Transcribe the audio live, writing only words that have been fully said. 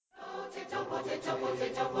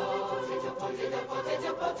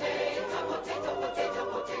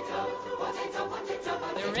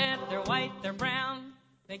They're red, they're white, they're brown.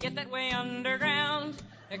 They get that way underground.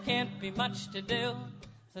 There can't be much to do.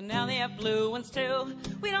 So now they have blue ones too.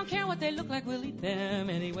 We don't care what they look like, we'll eat them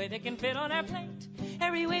any way they can fit on our plate.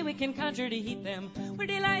 Every way we can conjure to heat them. We're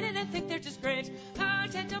delighted and think they're just great.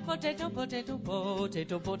 Potato, potato, potato,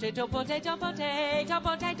 potato, potato, potato, potato,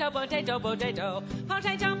 potato, potato, potato,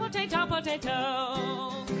 potato, potato,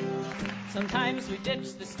 potato. Sometimes we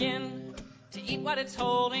ditch the skin to eat what it's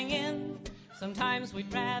holding in. Sometimes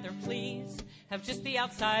we'd rather please have just the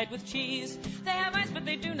outside with cheese. They have eyes, but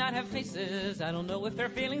they do not have faces. I don't know if their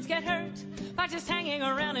feelings get hurt by just hanging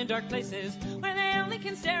around in dark places where they only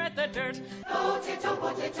can stare at the dirt. Potato,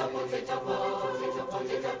 potato, potato, potato,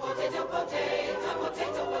 potato, potato, potato,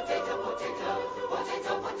 potato, potato,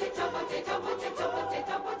 potato, potato, potato,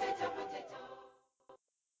 potato, potato, potato.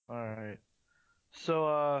 All right.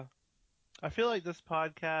 So, I feel like this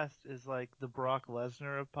podcast is like the Brock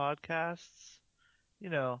Lesnar of podcasts. You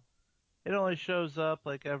know, it only shows up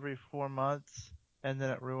like every 4 months, and then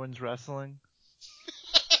it ruins wrestling.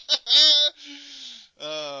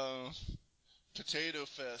 uh, Potato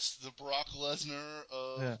Fest, the Brock Lesnar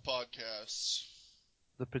of Yeah. podcasts.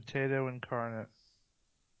 The potato incarnate.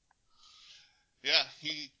 Yeah,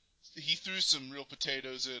 he threw some real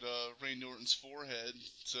potatoes at Randy Orton's forehead,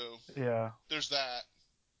 so Yeah. there's that.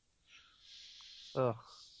 Ugh.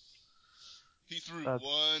 He threw That's...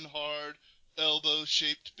 one hard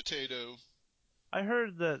elbow-shaped potato. I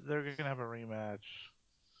heard that they're gonna have a rematch,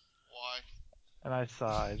 Why? and I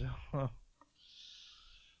sighed.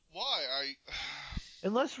 Why?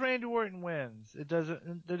 Unless Randy Orton wins, it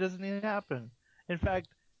doesn't even happen. In fact,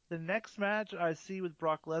 the next match I see with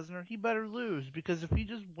Brock Lesnar, he better lose, because if he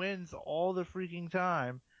just wins all the freaking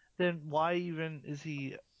time, then why even is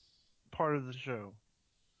he part of the show?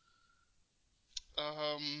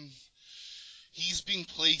 He's being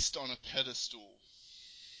placed on a pedestal.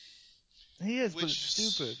 He is, but it's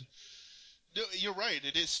stupid. No, you're right.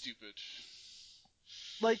 It is stupid.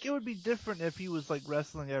 Like, it would be different if he was like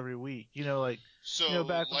wrestling every week. So,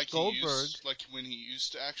 Back with Goldberg. like when he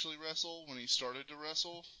used to actually wrestle, when he started to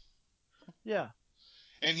wrestle. Yeah.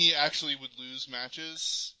 And he actually would lose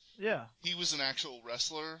matches. Yeah. He was an actual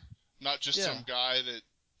wrestler, not just Yeah. some guy that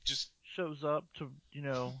just shows up to,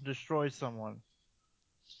 destroy someone.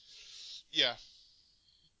 Yeah.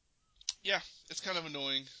 Yeah, it's kind of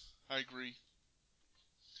annoying. I agree.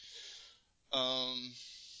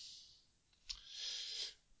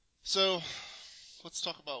 So let's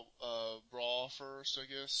talk about Raw first, I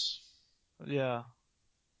guess. Yeah.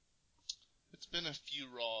 It's been a few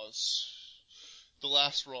Raws. The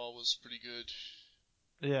last Raw was pretty good.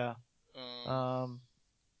 Yeah.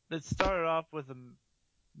 It started off with a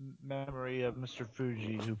memory of Mr.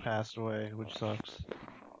 Fuji, who passed away, which sucks.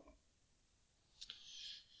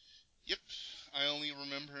 Yep. I only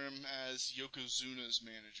remember him as Yokozuna's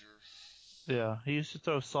manager. Yeah, he used to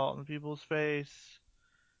throw salt in people's face,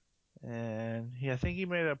 and I think he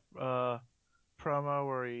made a promo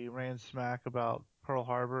where he ran smack about Pearl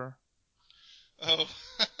Harbor. Oh.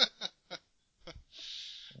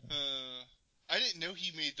 I didn't know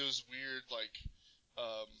he made those weird,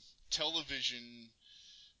 television,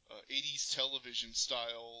 80s television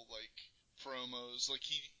style, promos.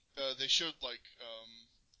 They showed, a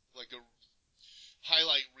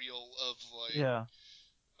highlight reel of, Yeah.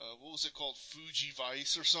 what was it called? Fuji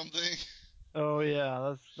Vice or something? Oh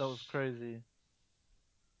yeah, that was crazy.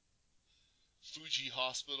 Fuji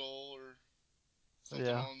Hospital or something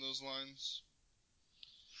Yeah. along those lines.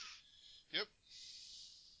 Yep.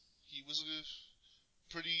 He was a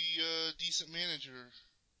pretty decent manager.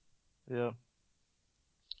 Yeah.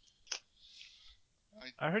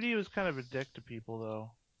 I heard he was kind of a dick to people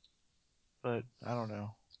though, but I don't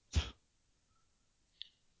know.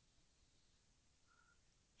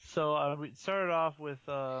 So we started off with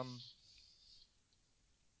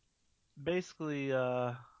basically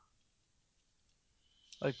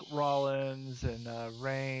like Rollins and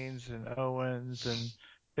Reigns and Owens and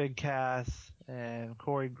Big Cass and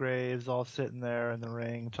Corey Graves all sitting there in the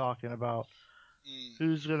ring talking about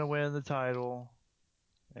who's gonna win the title,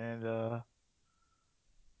 and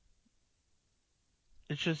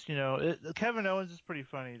it's just Kevin Owens is pretty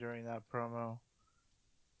funny during that promo,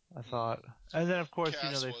 I thought, and then of course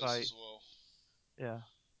Cass they was fight. as well. Yeah.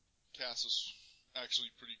 Cass was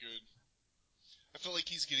actually pretty good. I feel like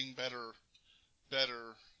he's getting better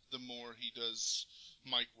the more he does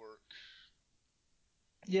mic work.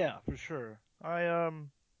 Yeah, for sure. I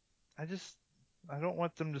just I don't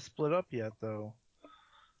want them to split up yet though.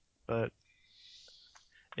 But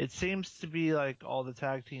It seems to be like all the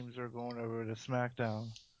tag teams are going over to SmackDown.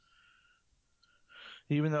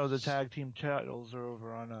 Even though the tag team titles are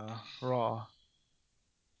over on Raw.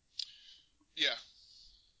 Yeah.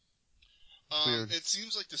 Weird. It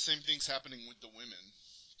seems like the same thing's happening with the women,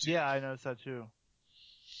 too. Yeah, I noticed that too.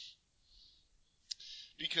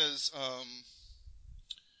 Because, I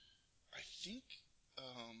think,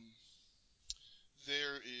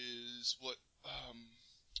 there is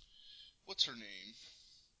what's her name?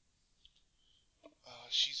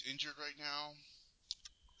 She's injured right now.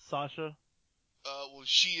 Sasha? Well,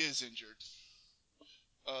 she is injured.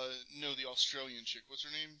 No, the Australian chick. What's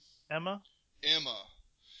her name? Emma? Emma.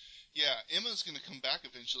 Yeah, Emma's going to come back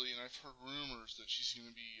eventually, and I've heard rumors that she's going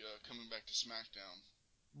to be coming back to SmackDown.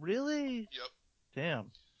 Really? Yep.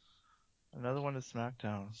 Damn. Another one to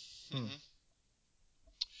SmackDown. Mm-hmm.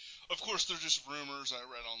 Of course, they're just rumors I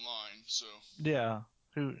read online, so. Yeah.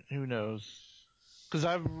 Who knows? Because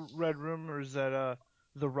I've read rumors that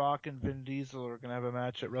The Rock and Vin Diesel are gonna have a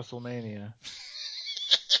match at WrestleMania.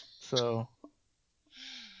 So.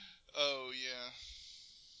 Oh yeah.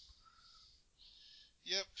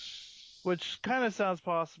 Yep. Which kind of sounds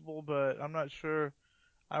possible, but I'm not sure.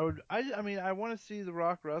 I mean, I want to see The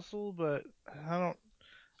Rock wrestle, but I'm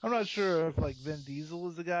not sure if like Vin Diesel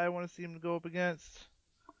is the guy I want to see him go up against.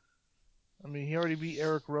 I mean, he already beat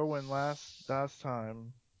Eric Rowan last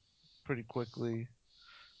time pretty quickly.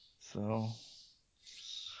 So.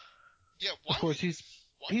 Yeah. Of course, he's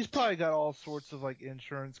probably got all sorts of like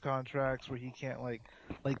insurance contracts where he can't like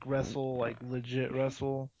wrestle, like legit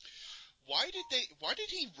wrestle. Why did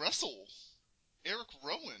he wrestle Eric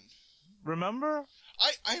Rowan? Remember?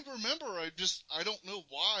 I remember. I don't know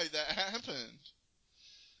why that happened.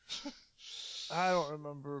 I don't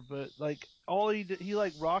remember, but like all he did, he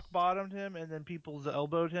like rock bottomed him and then people's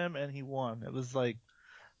elbowed him and he won. It was like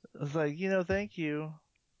thank you.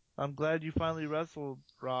 I'm glad you finally wrestled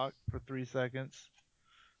Rock for 3 seconds.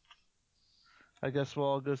 I guess we'll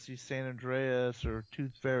all go see San Andreas or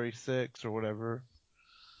Tooth Fairy 6 or whatever.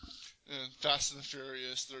 And Fast and the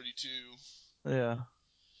Furious 32. Yeah.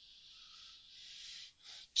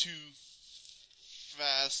 Too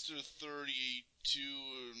Fast or 32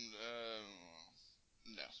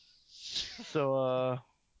 and no. So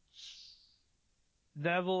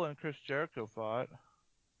Neville and Chris Jericho fought.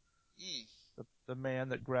 The man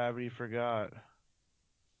that gravity forgot.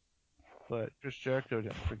 But Chris Jericho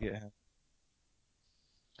didn't forget him.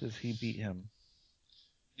 Because he beat him.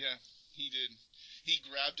 Yeah, he did. He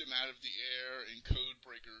grabbed him out of the air and code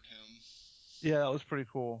breakered him. Yeah, that was pretty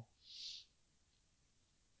cool.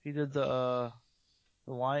 He did the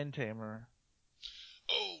Lion Tamer.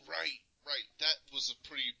 Oh, right. That was a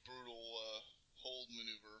pretty brutal hold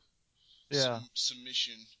maneuver. Yeah.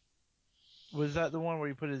 Submission. Was that the one where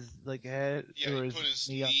he put his head or his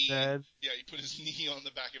knee on his head? Yeah, he put his knee on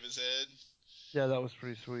the back of his head. Yeah, that was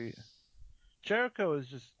pretty sweet. Jericho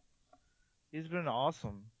is he's been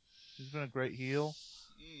awesome. He's been a great heel.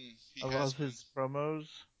 I love his promos.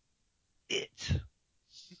 Drink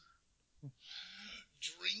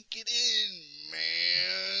it in,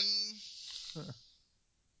 man.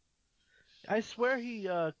 I swear he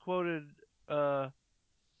quoted Al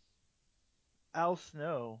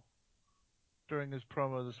Snow during his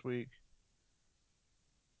promo this week.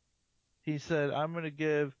 He said, I'm going to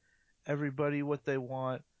give everybody what they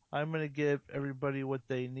want. I'm going to give everybody what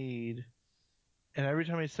they need. And every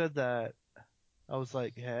time he said that, I was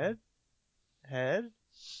like, head? And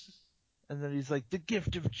then he's like, the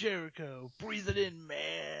gift of Jericho. Breathe it in,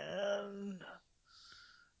 man.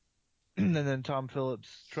 And then Tom Phillips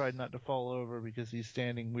tried not to fall over because he's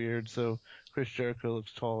standing weird, so Chris Jericho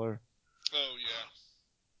looks taller.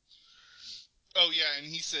 Oh, yeah, and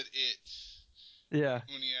he said it. Yeah.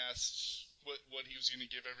 When he asked what he was going to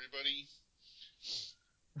give everybody.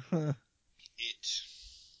 It.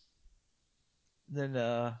 Then,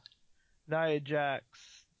 Nia Jax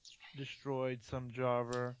destroyed some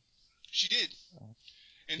jobber. She did.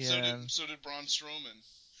 And so did Braun Strowman.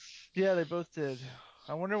 Yeah, they both did.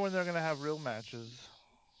 I wonder when they're going to have real matches.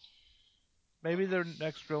 Maybe their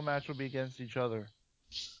next real match will be against each other.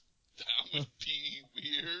 That would be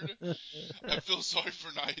weird. I feel sorry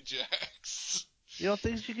for Nia Jax. You don't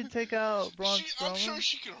think she can take out Braun Strowman? I'm sure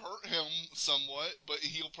she can hurt him somewhat, but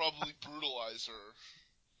he'll probably brutalize her.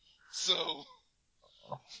 So.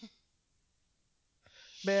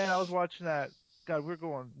 Man, I was watching that. God, we're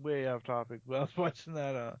going way off topic, but I was watching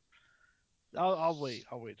that. I'll wait.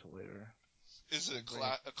 I'll wait till later. Is it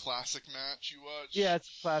a classic match you watch? Yeah, it's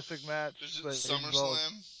a classic match. Is it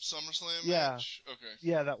SummerSlam yeah. match? Okay.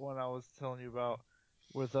 Yeah, that one I was telling you about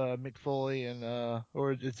with Mick Foley and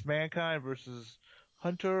or it's Mankind versus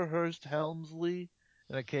Hunter Hearst Helmsley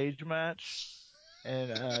in a cage match,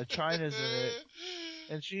 and Chyna's in it,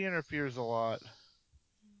 and she interferes a lot.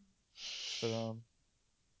 But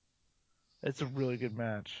it's a really good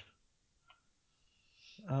match.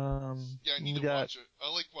 Yeah, I need we to got watch it.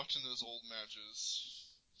 I like watching those old matches.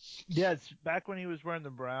 yeah, it's back when he was wearing the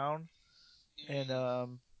brown and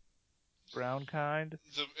brown kind,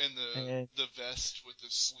 and The vest with the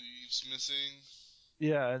sleeves missing.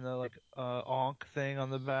 yeah, and the like onk thing on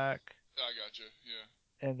the back, I gotcha. Yeah.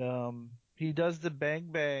 and he does the bang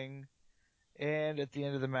bang, and at the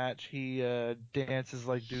end of the match he dances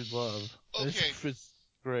like Dude Love. Okay. It's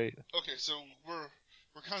great. Okay. So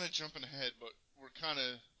we're kind of jumping ahead, but we're kind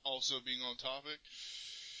of also being on topic.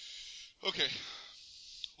 Okay.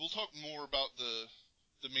 We'll talk more about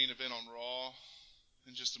the main event on Raw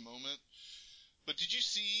in just a moment. But did you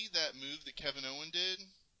see that move that Kevin Owen did?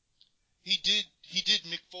 He did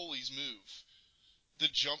Mick Foley's move. The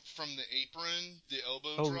jump from the apron, the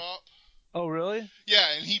elbow drop. Oh, really?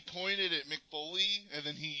 Yeah, and he pointed at Mick Foley, and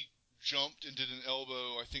then he jumped and did an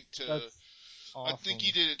elbow, I think That's awesome. I think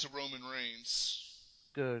he did it to Roman Reigns.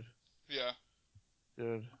 Good. Yeah.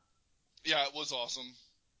 Good. Yeah, it was awesome.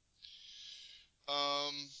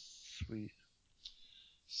 Sweet.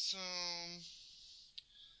 So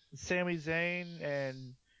Sami Zayn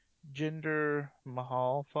and Jinder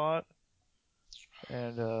Mahal fought,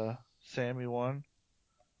 and Sami won.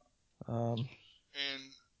 And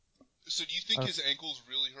so do you think his ankle's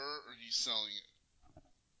really hurt, or he's selling it?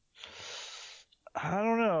 I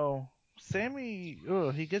don't know. Sami,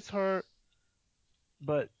 he gets hurt,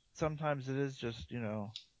 but sometimes it is just,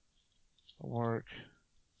 work.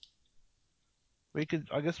 I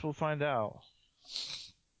guess we'll find out.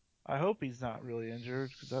 I hope he's not really injured,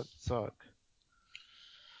 because that'd suck.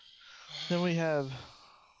 Then we have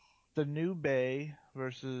the New Bay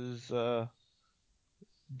versus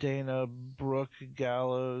Dana Brooke,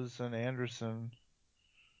 Gallows, and Anderson.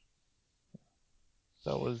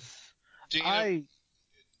 That was Dana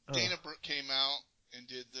Brooke came out and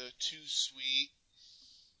did the too sweet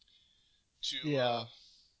to yeah.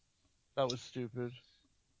 That was stupid.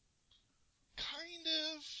 Kind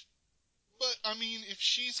of. But I mean, if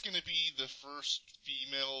she's gonna be the first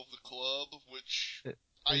female of the club, which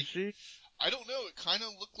Is she? I don't know, it kind of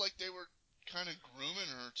looked like they were kind of grooming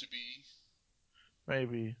her to be.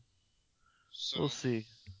 Maybe. So. We'll see.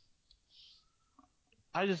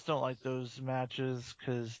 I just don't like those matches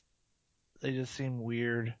because they just seem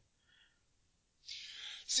weird.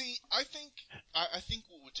 See, I think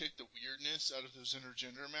what would take the weirdness out of those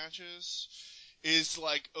intergender matches is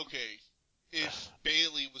like, okay, if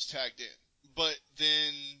Bayley was tagged in, but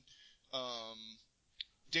then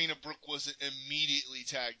Dana Brooke wasn't immediately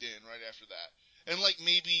tagged in right after that, and like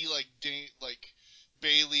maybe like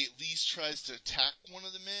Bayley at least tries to attack one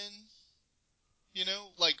of the men,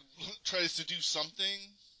 like tries to do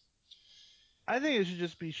something. I think it should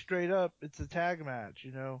just be straight up. It's a tag match,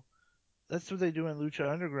 That's what they do in Lucha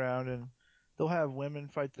Underground, and they'll have women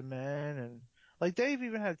fight the men, and like they've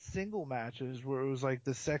even had single matches where it was like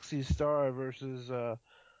the Sexy Star versus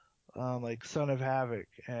like Son of Havoc,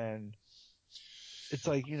 and it's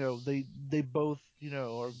like they both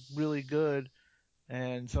are really good,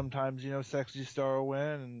 and sometimes Sexy Star will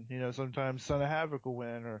win, and sometimes Son of Havoc will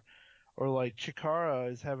win, or like Chikara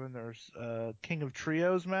is having their King of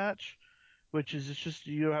Trios match, which is it's just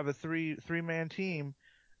you have a three-man team,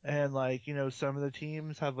 and like some of the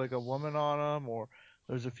teams have like a woman on them, or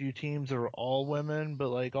there's a few teams that are all women, but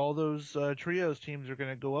like all those trios teams are going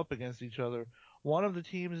to go up against each other. One of the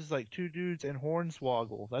teams is like two dudes and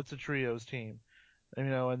Hornswoggle. That's a trios team,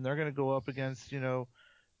 and they're going to go up against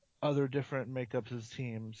other different makeups as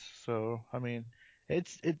teams. So I mean,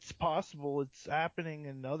 it's possible. It's happening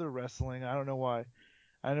in other wrestling. I don't know why.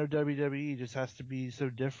 I know WWE just has to be so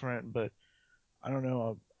different, but I don't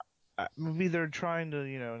know. Maybe they're trying to,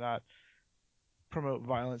 not promote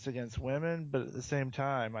violence against women, but at the same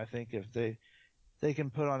time, I think if they can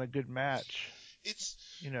put on a good match, I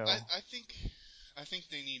think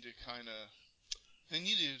they need to kind of they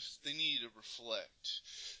need to reflect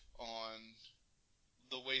on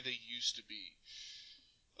the way they used to be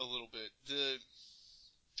a little bit.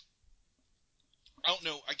 I don't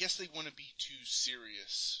know. I guess they want to be too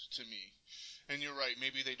serious to me. And you're right.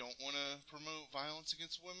 Maybe they don't want to promote violence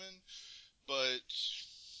against women, but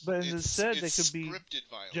instead it's they could be scripted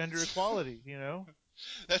violence. Gender equality.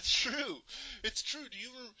 That's true. It's true. Do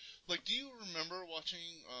you remember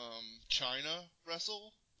watching Chyna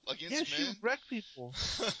wrestle against men? Yeah, she wrecked people.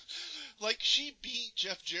 Like she beat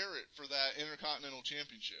Jeff Jarrett for that Intercontinental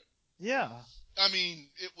Championship. Yeah. I mean,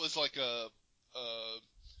 it was like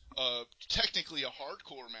technically a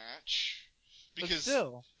hardcore match But because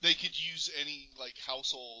still, they could use any like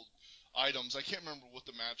household items. I can't remember what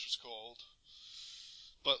the match was called,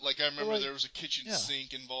 but like I remember like, there was a kitchen yeah.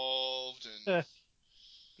 sink involved, and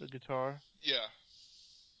The guitar. yeah.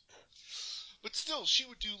 But still, she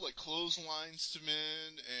would do like clotheslines to men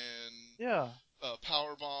and Yeah.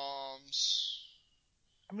 power bombs.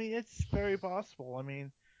 I mean, it's very possible. I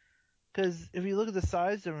mean, because if you look at the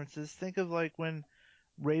size differences, think of like when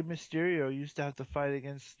Rey Mysterio used to have to fight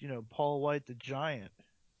against, Paul White the Giant.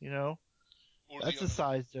 You know, Or that's a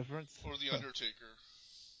size difference. or the Undertaker.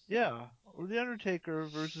 Yeah, or the Undertaker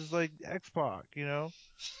versus like X-Pac.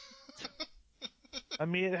 I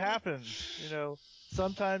mean, it happens.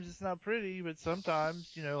 Sometimes it's not pretty, but sometimes,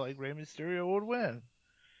 like Rey Mysterio would win.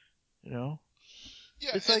 You know,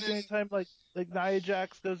 Yeah, it's and like then anytime like Nia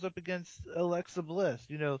Jax goes up against Alexa Bliss.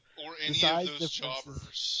 or The any of size those differences.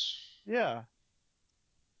 jobbers. Yeah,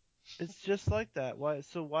 it's just like that.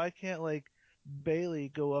 Why can't like Bailey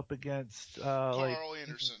go up against like Carl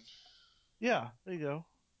Anderson. yeah, there you go.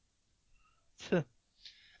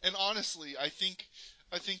 And honestly, I think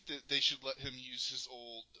that they should let him use his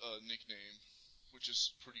old nickname, which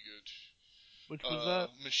is pretty Which good. was that?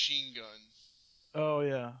 Machine Gun. Oh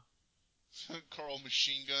yeah. Carl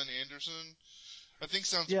Machine Gun Anderson. I think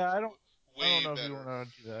sounds Yeah, I don't way know if you better. want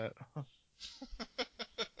to do that.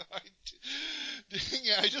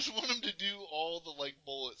 Yeah, I just want him to do all the like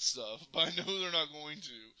bullet stuff, but I know they're not going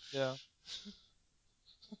to. Yeah.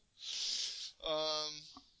 Um.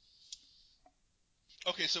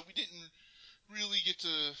 Okay, so we didn't really get to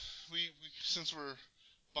we since we're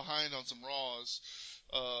behind on some Raws.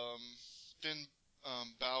 Um. Finn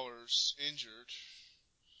Balor's injured.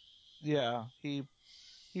 Yeah, he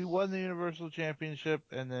won the Universal Championship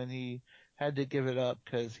and then he had to give it up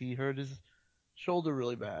because he hurt his shoulder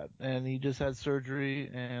really bad and he just had surgery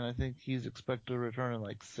and I think he's expected to return in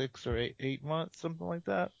like 6 or 8 months, something like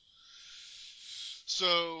that.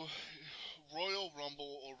 So, Royal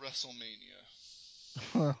Rumble or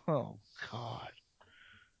WrestleMania? Oh God,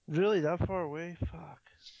 really that far away? Fuck.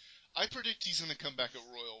 I predict he's going to come back at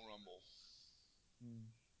Royal Rumble.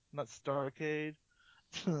 Not Starcade.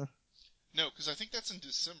 No, because I think that's in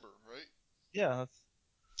December, right? Yeah, that's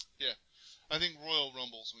Yeah. I think Royal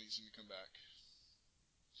Rumble's when he's going to come back.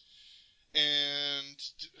 And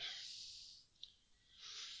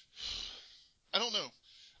I don't know.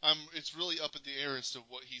 It's really up in the air as to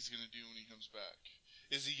what he's going to do when he comes back.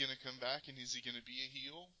 Is he going to come back and is he going to be a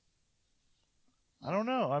heel? I don't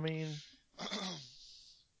know. I mean,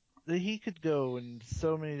 he could go in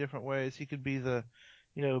so many different ways. He could be the,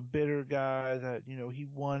 bitter guy that, he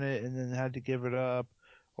won it and then had to give it up.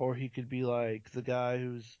 Or he could be like the guy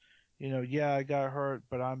who's, yeah, I got hurt,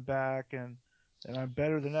 but I'm back and I'm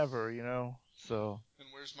better than ever. So, And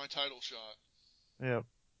where's my title shot? yeah.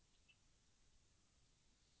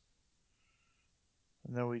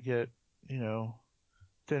 And then we get,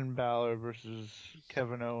 Finn Balor versus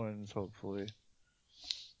Kevin Owens, hopefully.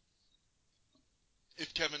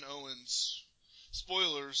 If Kevin Owens,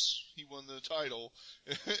 spoilers, he won the title.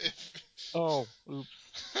 if, Oh, oops.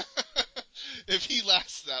 if he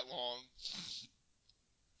lasts that long.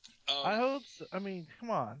 I hope so. I mean, come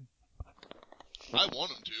on. I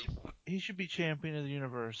want him to. He should be champion of the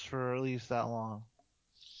universe for at least that long.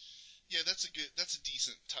 Yeah, that's a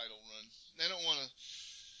decent title run. They don't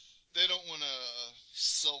want to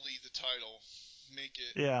sully the title, make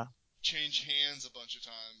it Yeah. change hands a bunch of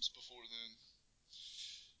times before then.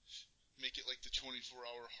 Make it like the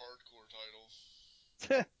 24-hour hardcore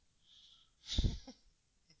title.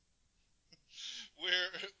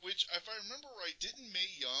 Which, if I remember right, didn't Mae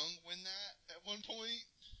Young win that at one point?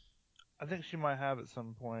 I think she might have at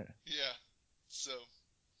some point. Yeah. So,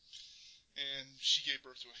 and she gave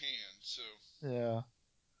birth to a hand, so. Yeah.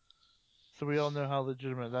 So we all know how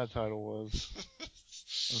legitimate that title was,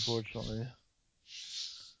 unfortunately.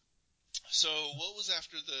 So, what was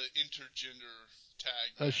after the intergender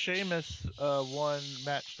tag match? Sheamus won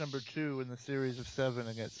match number 2 in the series of 7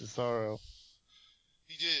 against Cesaro.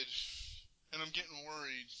 He did. And I'm getting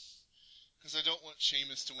worried, because I don't want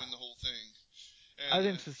Sheamus to win the whole thing. And, I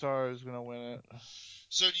think Cesaro is going to win it.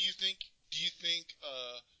 So do you think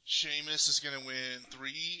Sheamus is going to win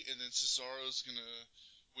 3 and then Cesaro's going to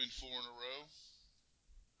win 4 in a row?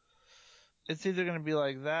 It's either going to be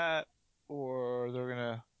like that or they're going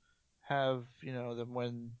to have, them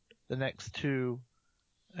win the next 2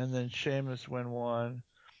 and then Sheamus win 1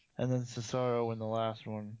 and then Cesaro win the last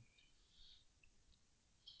one.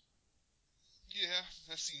 Yeah,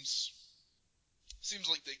 that seems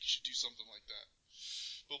like they should do something like that.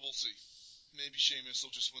 But we'll see. Maybe Sheamus will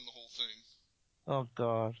just win the whole thing. Oh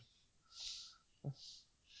God.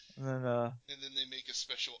 And then And then they make a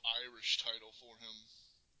special Irish title for him.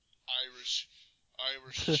 Irish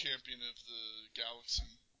champion of the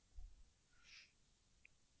galaxy.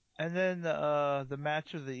 and then the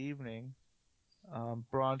match of the evening,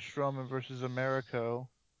 Braun Strowman versus Americo.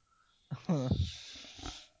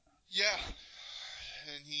 Yeah,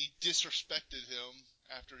 and he disrespected him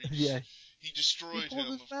after Yeah, he he destroyed pulled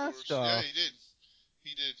him, his of mask course. Yeah, off.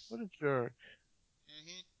 he did. What a jerk.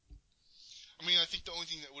 I mean, I think the only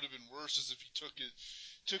thing that would have been worse is if he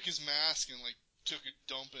took his mask and like took a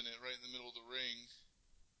dump in it right in the middle of the ring.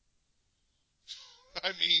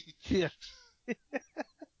 I mean, Yeah.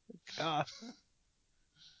 God.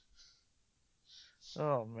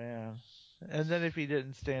 Oh man. And then if he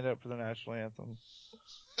didn't stand up for the national anthem.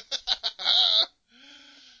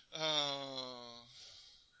 uh,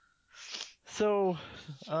 So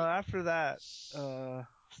after that,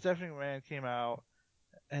 Stephanie McMahon came out,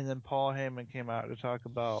 and then Paul Heyman came out to talk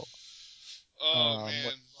about oh what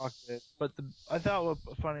man, Brock did. But I thought what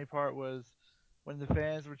a funny part was when the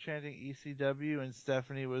fans were chanting ECW and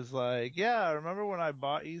Stephanie was like, "Yeah, remember when I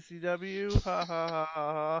bought ECW? Ha ha ha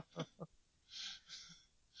ha ha."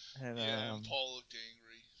 And yeah, and Paul looked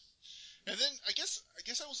angry. And then I guess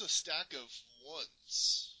that was a stack of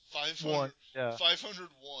ones. 500, yeah, 500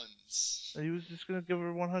 ones. he was just gonna give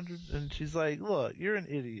her 100, and she's like, "Look, you're an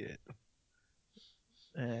idiot."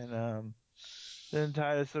 And then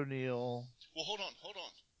Titus O'Neil. Well, hold on.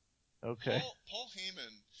 Okay. Paul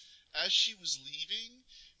Heyman, as she was leaving,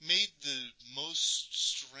 made the most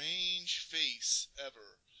strange face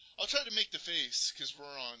ever. I'll try to make the face because we're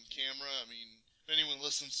on camera. I mean, if anyone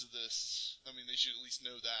listens to this, I mean, they should at least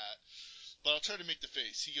know that. But I'll try to make the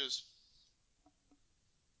face. He goes,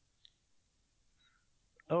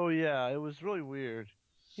 Oh yeah, it was really weird.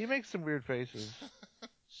 He makes some weird faces.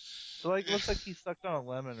 It looks like he sucked on a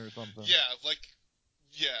lemon or something.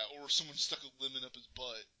 or someone stuck a lemon up his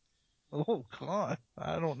butt. Oh God,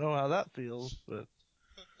 I don't know how that feels, but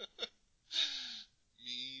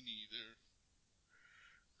Me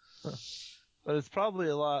neither. but it's probably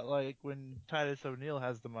a lot like when Titus O'Neil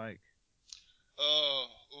has the mic. Oh,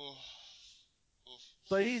 oh.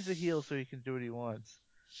 But he's a heel, so he can do what he wants.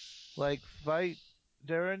 Like fight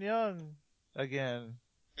Darren Young again.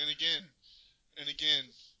 And again, and again,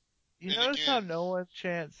 You and notice how again. no one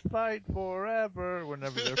chants "Fight Forever"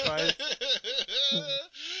 whenever they're fighting?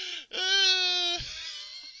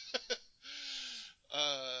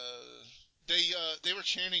 They were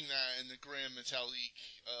chanting that in the Grand Metalik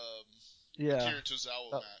Yeah. Akira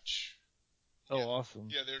Tozawa match. Oh, Yeah. awesome.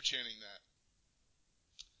 Yeah, they were chanting that.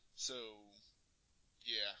 So,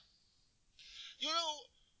 yeah. You know,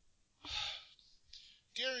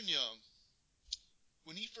 Darren Young,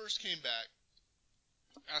 when he first came back,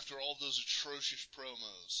 after all those atrocious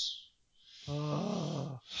promos,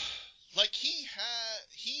 Oh. like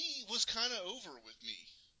he was kind of over with me.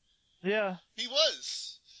 Yeah. He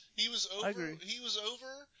was. He was over. I agree. He was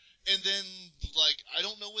over, and then like I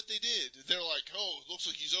don't know what they did. They're like, "Oh, it looks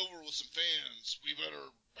like he's over with some fans. We better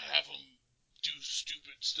have him do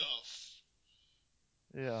stupid stuff."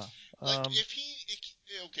 Yeah. Like if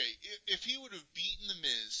he would have beaten the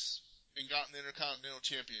Miz and gotten the Intercontinental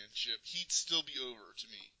Championship, he'd still be over to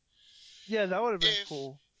me. Yeah, that would have been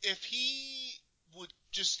cool. If he would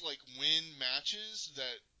just like win matches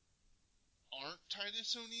that aren't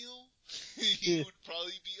Titus O'Neil, he would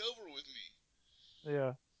probably be over with me.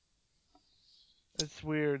 Yeah. It's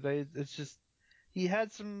weird. It's just he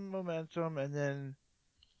had some momentum, and then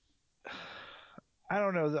I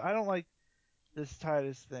don't know. I don't like this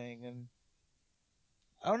Titus thing, and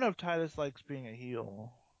I don't know if Titus likes being a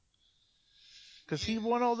heel because Yeah. he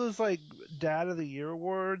won all those like Dad of the Year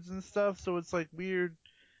awards and stuff. So it's like weird.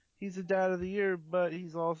 He's a Dad of the Year, but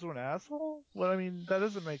he's also an asshole. Well, I mean that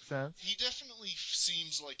doesn't make sense. He definitely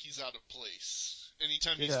seems like he's out of place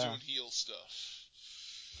anytime he's Yeah. doing heel stuff.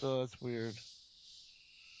 So that's weird.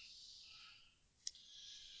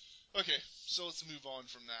 Okay, so let's move on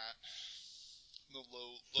from that. The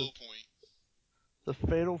low point. The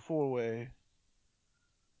Fatal 4-Way.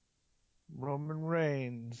 Roman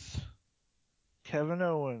Reigns, Kevin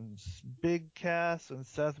Owens, Big Cass, and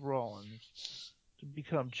Seth Rollins to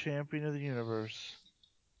become champion of the universe.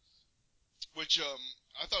 Which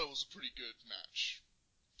I thought it was a pretty good match.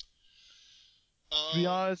 To be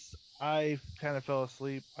honest, I kind of fell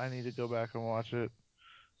asleep. I need to go back and watch it.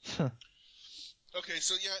 Okay,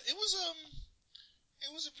 so yeah, it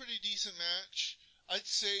was a pretty decent match. I'd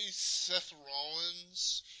say Seth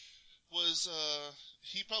Rollins was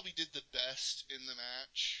he probably did the best in the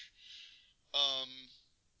match.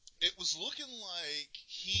 It was looking like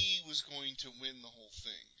he was going to win the whole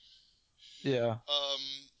thing. Yeah.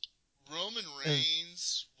 Roman And-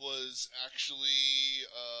 Reigns was actually,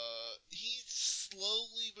 he's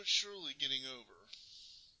slowly but surely getting over.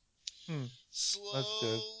 That's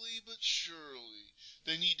good. Slowly but surely.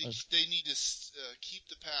 They need to That's- keep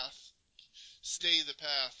the path, stay the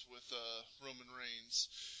path with Roman Reigns,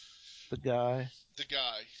 The guy. the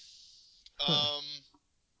guy. Um.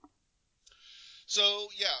 So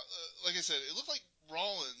yeah, like I said, it looked like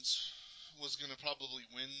Rollins was gonna probably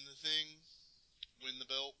win the thing, win the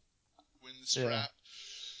belt, win the strap,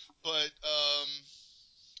 but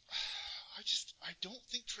I don't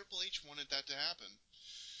think Triple H wanted that to happen.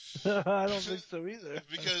 I don't think so either.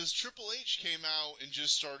 Because Triple H came out and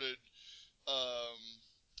just started,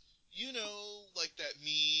 like that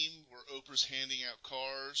meme where Oprah's handing out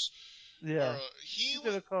cars. Yeah. You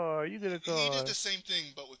get a car. You get a car. He did the same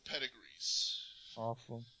thing, but with pedigrees.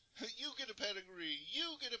 Awesome. You get a pedigree.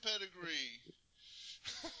 You get a pedigree.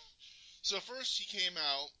 So first he came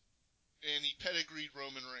out and he pedigreed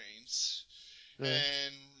Roman Reigns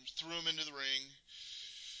and threw him into the ring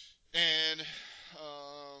and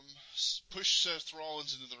pushed Seth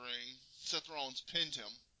Rollins into the ring. Seth Rollins pinned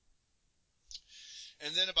him.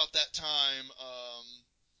 And then about that time,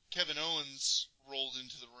 Kevin Owens rolled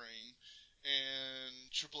into the ring,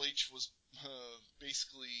 and Triple H was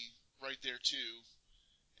basically right there too.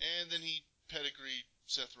 And then he pedigreed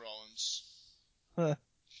Seth Rollins.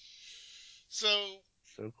 So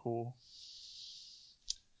cool.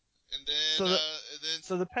 And then,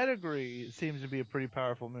 so the pedigree seems to be a pretty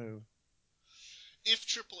powerful move. If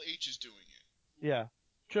Triple H is doing it. Yeah.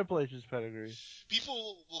 Triple H's pedigree.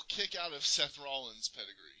 People will kick out of Seth Rollins'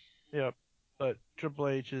 pedigree. Yep. But Triple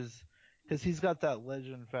H is, because he's got that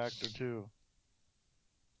legend factor too.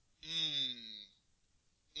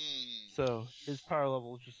 So his power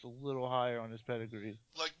level is just a little higher on his pedigree.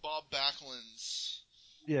 Like Bob Backlund's.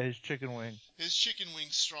 Yeah, his chicken wing. His chicken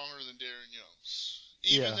wing's stronger than Darren Young's.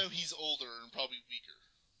 Even though he's older and probably weaker.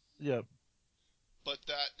 Yep. But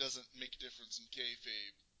that doesn't make a difference in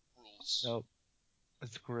kayfabe rules. Nope.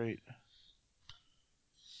 It's great.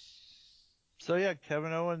 So yeah,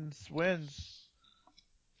 Kevin Owens wins.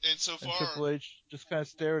 And so far, Triple H just kind of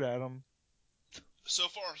stared at him. So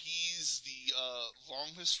far, he's the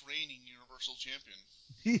longest reigning Universal Champion.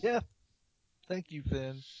 Yeah. Thank you,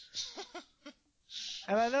 Finn.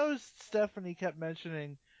 And I know Stephanie kept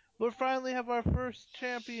mentioning, we'll finally have our first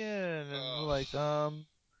champion. And we're like,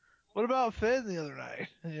 what about Finn the other night?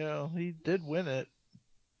 He did win it.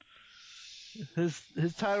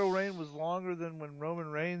 His title reign was longer than when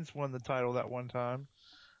Roman Reigns won the title that one time.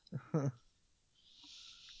 Yeah.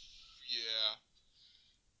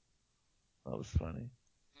 That was funny.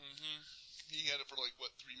 He had it for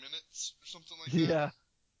 3 minutes or something like that? Yeah.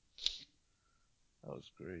 That was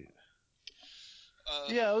great.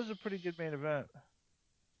 Yeah, it was a pretty good main event,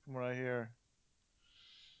 from what I hear.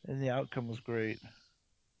 And the outcome was great.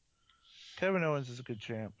 Kevin Owens is a good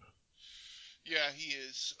champ. Yeah, he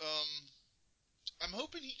is. I'm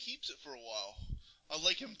hoping he keeps it for a while. I'd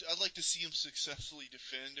like to see him successfully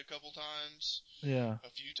defend a couple times. Yeah. A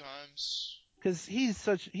few times. Because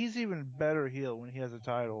he's even better heel when he has a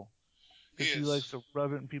title. Because he likes to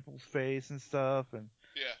rub it in people's face and stuff, and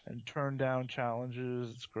turn down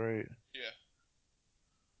challenges. It's great. Yeah.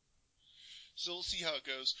 So we'll see how it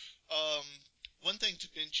goes. One thing to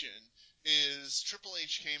mention is Triple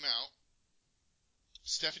H came out.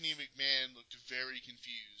 Stephanie McMahon looked very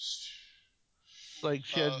confused. Like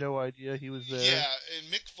she had no idea he was there. Yeah,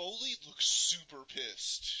 and Mick Foley looked super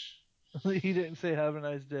pissed. He didn't say have a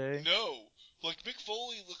nice day. No. Mick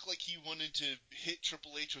Foley looked like he wanted to hit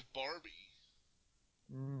Triple H with Barbie.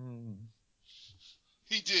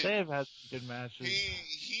 He did. They have had some good matches.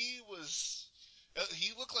 He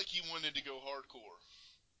looked like he wanted to go hardcore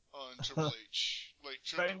on Triple H.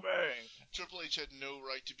 Bang bang. Triple H had no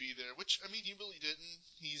right to be there, which he really didn't.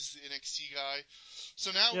 He's the NXT guy.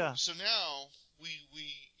 So now we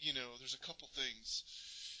there's a couple things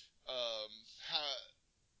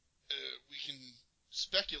we can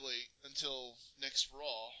speculate until next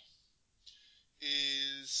Raw.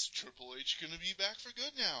 Is Triple H going to be back for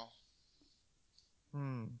good now?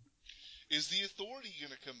 Is the Authority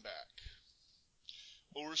going to come back?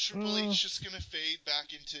 Or is Triple H just going to fade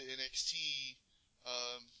back into NXT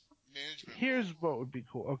management? Here's what would be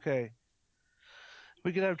cool. Okay.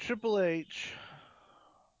 We could have Triple H.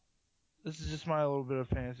 This is just my little bit of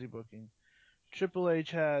fantasy booking. Triple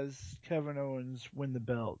H has Kevin Owens win the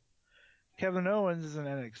belt. Kevin Owens is an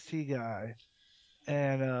NXT guy.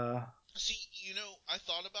 And, see, I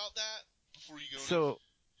thought about that before you go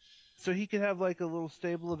So he could have a little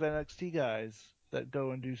stable of NXT guys that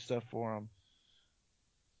go and do stuff for him.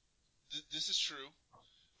 this is true.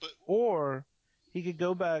 But Or he could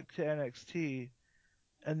go back to NXT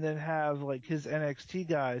and then have like his NXT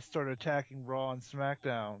guys start attacking Raw and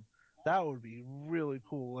SmackDown. That would be really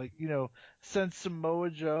cool. Like, send Samoa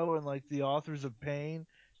Joe and like the Authors of Pain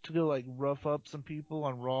to go like rough up some people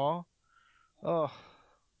on Raw. Oh,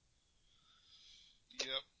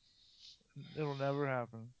 yep. it'll never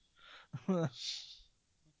happen. Like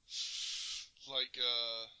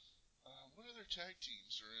what other tag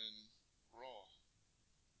teams are in Raw?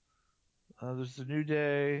 There's the New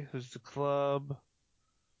Day. There's the Club.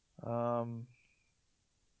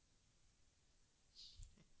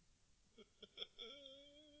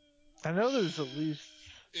 I know there's at least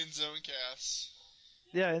Enzo and Cass.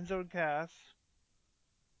 Enzo and Cass.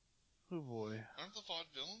 Oh boy. Aren't the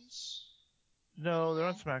Vaudevillains? No, they're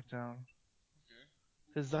on SmackDown. Okay.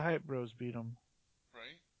 Because the Hype Bros beat them.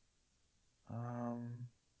 Right.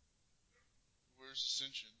 Where's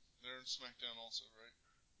Ascension? They're in SmackDown also, right?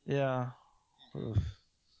 Yeah. Oof.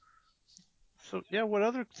 So yeah, what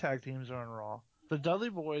other tag teams are on Raw? The Dudley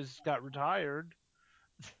Boys got retired.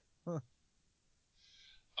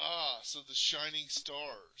 So the Shining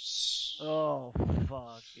Stars. Oh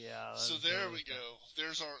fuck yeah. So there we go.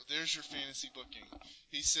 There's your fantasy booking.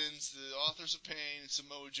 He sends the Authors of Pain and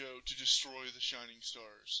Samoa Joe to destroy the Shining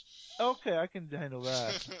Stars. Okay, I can handle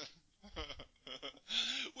that.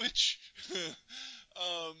 Which,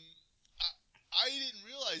 I didn't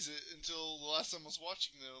realize it until the last time I was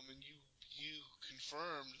watching them, and you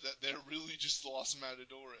confirmed that they're really just Los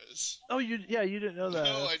Matadores. Oh, you didn't know that.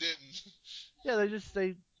 No, I didn't. Yeah,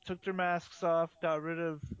 they took their masks off, got rid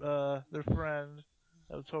of their friend,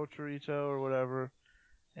 Tortorito or whatever,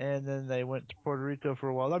 and then they went to Puerto Rico for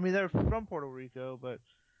a while. I mean, they're from Puerto Rico, but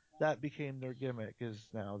that became their gimmick, is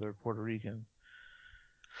now they're Puerto Rican.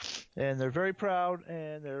 And they're very proud,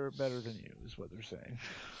 and they're better than you, is what they're saying.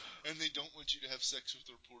 And they don't want you to have sex with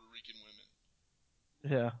their Puerto Rican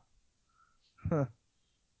women. Yeah. Huh.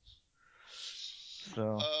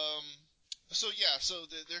 So. So yeah, so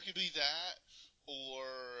there could be that, or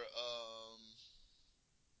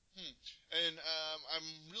and I'm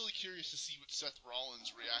really curious to see what Seth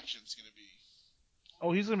Rollins' reaction is going to be.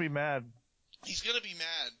 Oh, he's gonna be mad. He's gonna be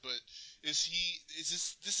mad, but is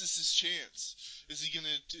this is his chance? Is he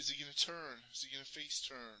gonna turn? Is he gonna face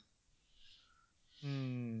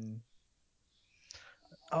turn?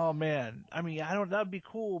 Oh man, I mean, that'd be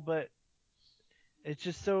cool, but it's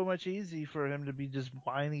just so much easy for him to be just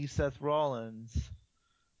whiny Seth Rollins.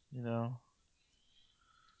 I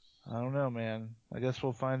don't know, man. I guess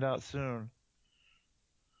we'll find out soon.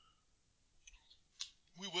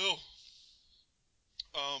 We will.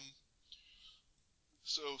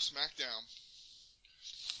 So SmackDown.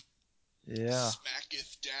 Yeah.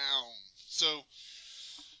 Smacketh down. So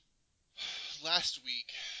last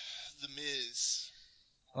week, The Miz.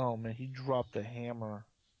 Oh man, he dropped the hammer.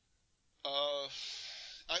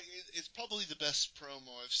 It's probably the best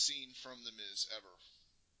promo I've seen from The Miz ever.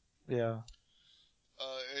 Yeah.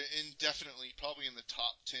 And definitely probably in the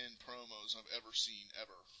top 10 promos I've ever seen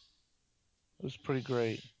ever. It was pretty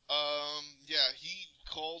great. Yeah, he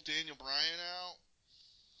called Daniel Bryan out,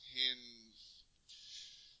 and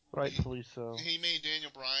rightfully so. He made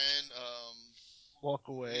Daniel Bryan walk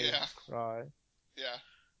away, yeah, cry. Yeah.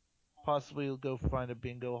 Possibly he'll go find a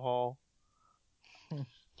bingo hall.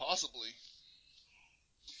 Possibly.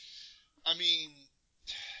 I mean,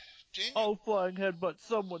 Daniel... I'll flying headbutt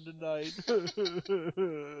someone tonight. But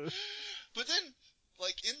then,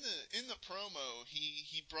 like in the promo,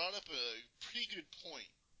 he brought up a pretty good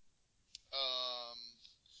point.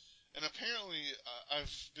 And apparently,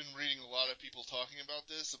 I've been reading a lot of people talking about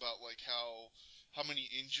this, about like how many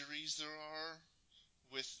injuries there are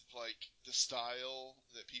with like the style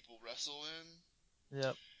that people wrestle in.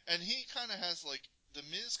 Yep. And he kind of has like The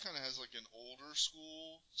Miz kind of has like an older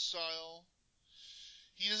school style.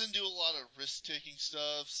 He doesn't do a lot of risk-taking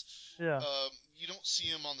stuff. Yeah. You don't see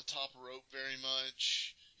him on the top rope very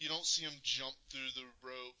much. You don't see him jump through the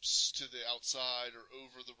ropes to the outside or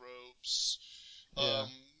over the ropes. Yeah.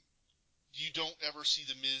 You don't ever see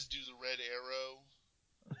The Miz do the red arrow.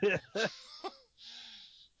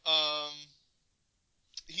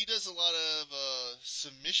 He does a lot of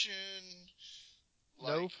submission.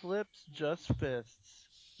 No flips, just fists.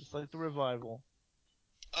 Just like the Revival.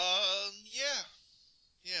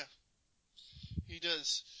 Yeah. He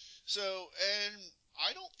does. So, and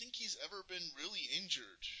I don't think he's ever been really injured.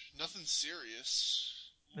 Nothing serious.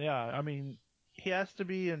 Yeah, I mean, he has to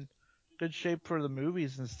be in good shape for the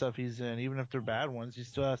movies and stuff he's in. Even if they're bad ones, he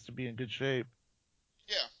still has to be in good shape.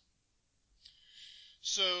 Yeah.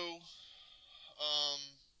 So,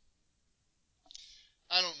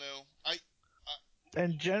 I don't know.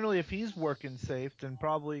 And generally, if he's working safe, then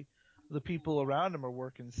probably the people around him are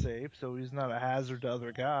working safe, so he's not a hazard to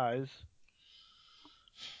other guys.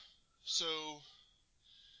 So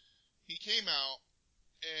he came out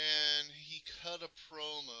and he cut a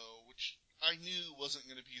promo, which I knew wasn't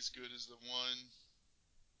going to be as good as the one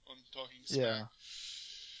on Talking Smack. Yeah.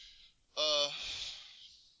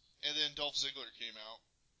 And then Dolph Ziggler came out.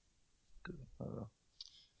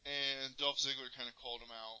 And Dolph Ziggler kind of called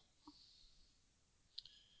him out.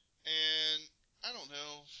 And I don't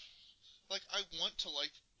know. Like, I want to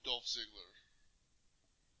like Dolph Ziggler.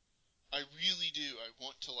 I really do. I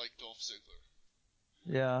want to like Dolph Ziggler.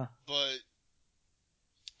 Yeah. But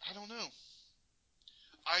I don't know.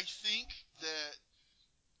 I think that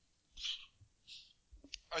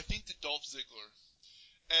Dolph Ziggler,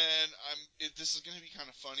 and this is going to be kind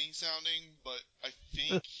of funny sounding, but I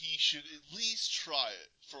think he should at least try it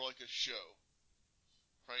for like a show,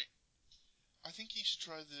 right? I think he should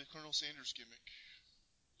try the Colonel Sanders gimmick.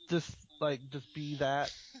 Just be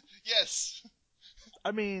that. Yes.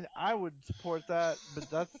 I mean, I would support that,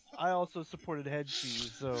 but I also supported Head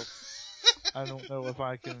Cheese, so I don't know if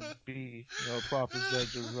I can be, a proper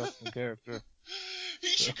judge of wrestling character.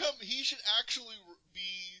 He should actually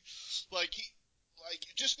be like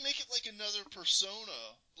just make it like another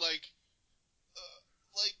persona, like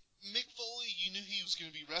Mick Foley. You knew he was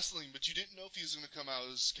going to be wrestling, but you didn't know if he was going to come out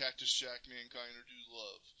as Cactus Jack, Mankind, or Dude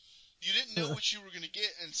Love. You didn't know what you were going to get,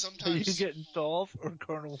 and sometimes Are you getting Dolph or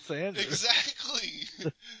Colonel Sanders?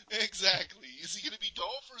 Exactly. Exactly. Is he going to be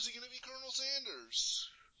Dolph or is he going to be Colonel Sanders?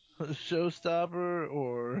 Showstopper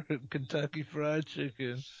or Kentucky Fried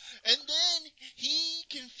Chicken? And then he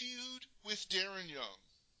can feud with Darren Young.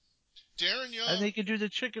 Darren Young. And they could do the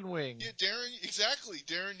chicken wing. Yeah, exactly.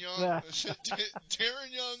 Darren Young. Yeah.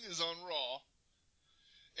 Darren Young is on Raw,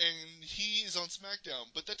 and he is on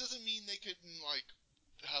SmackDown. But that doesn't mean they couldn't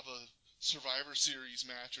have a Survivor Series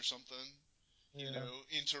match or something. Yeah. You know,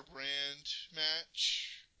 inter-brand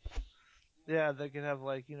match. Yeah, they could have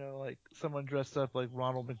like someone dressed up like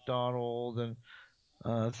Ronald McDonald and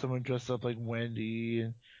someone dressed up like Wendy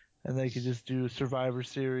and they could just do Survivor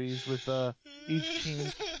Series with each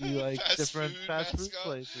team be like different fast food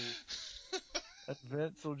places. And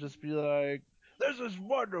Vince will just be like, "This is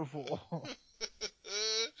wonderful."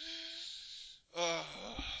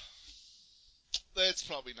 That's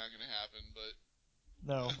probably not going to happen, but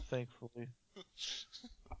No, thankfully.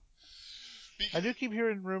 I do keep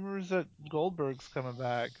hearing rumors that Goldberg's coming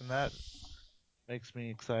back, and that makes me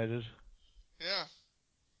excited. Yeah.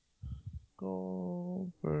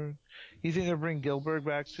 Goldberg. You think they'll bring Gilbert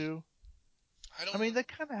back too? I mean, they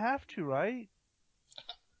kind of have to, right?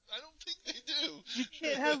 I don't think they do. You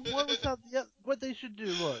can't have one without the other. What they should do,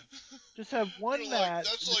 look, just have one match.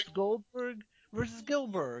 It's Goldberg versus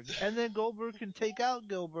Gilbert, and then Goldberg can take out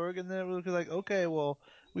Gilbert, and then it will be like, okay, well,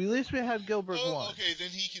 at least we had Gilbert once. Okay, then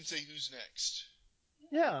he can say who's next.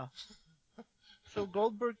 Yeah. So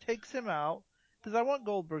Goldberg takes him out, because I want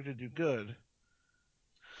Goldberg to do good.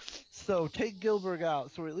 So take Gilbert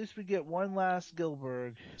out, so at least we get one last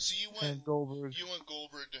Gilbert. So you want Goldberg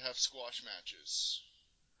to have squash matches?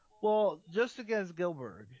 Well, just against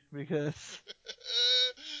Gilbert, because.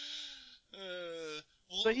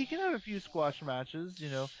 But he can have a few squash matches,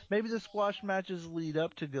 Maybe the squash matches lead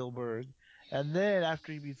up to Gilbert, and then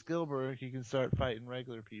after he beats Gilbert, he can start fighting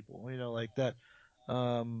regular people. Like that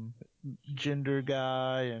Jinder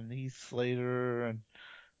guy and Heath Slater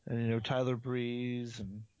and Tyler Breeze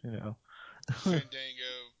and Fandango.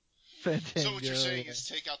 So what you're saying yeah. is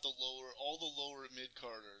take out all the lower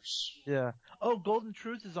mid-carders. Yeah. Oh, Golden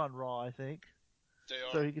Truth is on Raw, I think. They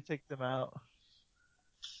are. So he could take them out.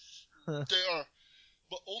 They are.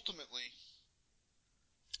 But ultimately,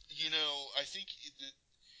 I think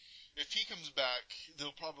if he comes back,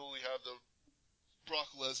 they'll probably have the Brock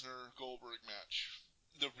Lesnar Goldberg match.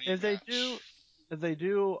 The rematch. If they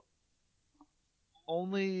do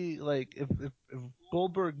only if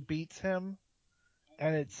Goldberg beats him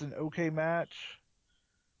and it's an okay match,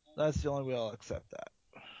 that's the only way I'll accept that.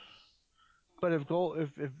 But if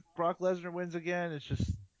Brock Lesnar wins again, it's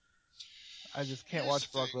just I just can't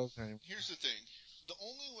watch Brock Lesnar anymore. Here's the thing. The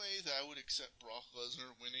only way that I would accept Brock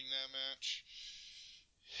Lesnar winning that match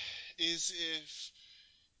is if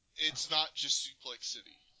it's not just Suplex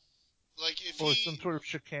City. Or some sort of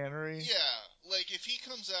chicanery. Yeah, if he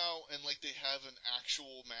comes out and they have an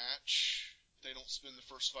actual match, they don't spend the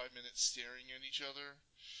first 5 minutes staring at each other.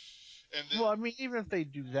 And then, well, I mean, even if they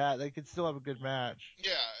do that, they could still have a good match.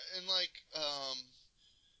 Yeah, and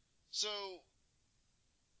so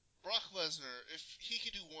Brock Lesnar, if he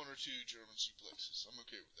could do one or two German suplexes, I'm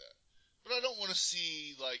okay with that. But I don't want to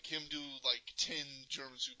see like him do like 10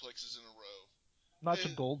 German suplexes in a row. Not to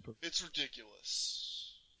Goldberg. It's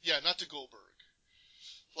ridiculous. Yeah, not to Goldberg.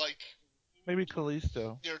 Like maybe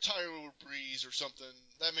Kalisto. Yeah, Tyler Breeze or something.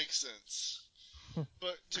 That makes sense.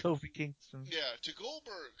 But to Kofi Kingston. Yeah, to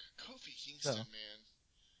Goldberg, Kofi Kingston, No. man.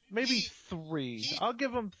 Maybe 3. I'll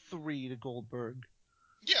give him 3 to Goldberg.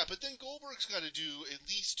 Yeah, but then Goldberg's got to do at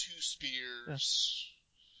least 2 spears.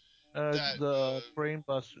 Yeah. The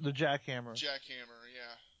brainbuster, the jackhammer. Jackhammer,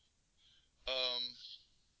 yeah.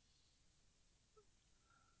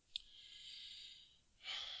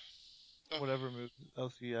 Whatever move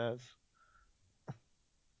else he has.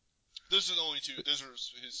 Those are the only 2. Those are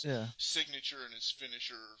his Yeah. signature and his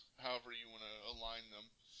finisher, however you want to align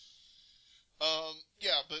them.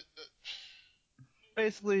 Yeah, but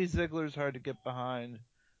basically Ziggler's hard to get behind,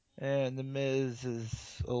 and The Miz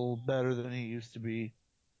is a little better than he used to be.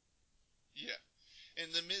 Yeah,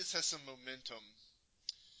 and The Miz has some momentum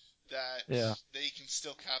that they can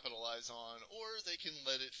still capitalize on, or they can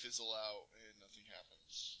let it fizzle out and nothing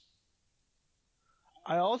happens.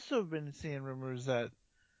 I also have been seeing rumors that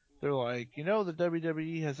they're like, the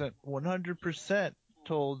WWE hasn't 100%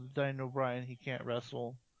 told Daniel Bryan he can't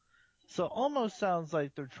wrestle. So it almost sounds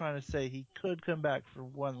like they're trying to say he could come back for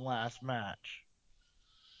one last match.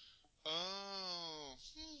 Oh,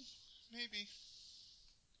 maybe.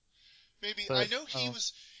 Maybe. But, I know he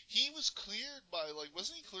was cleared by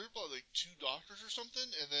wasn't he cleared by 2 doctors or something?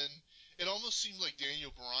 And then it almost seemed like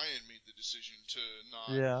Daniel Bryan made the decision to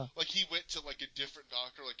not. Yeah. Like he went to a different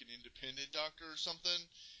doctor, like an independent doctor or something,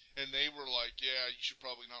 and they were like, yeah, you should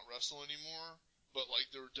probably not wrestle anymore. But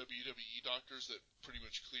there were WWE doctors that pretty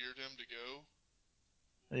much cleared him to go.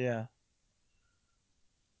 Yeah.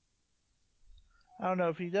 I don't know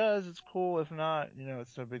if he does, it's cool. If not,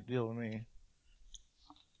 it's no big deal to me.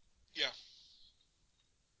 Yeah.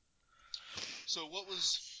 So what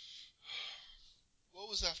was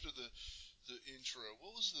after the intro?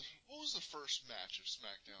 What was the first match of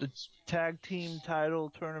SmackDown this week? Tag team title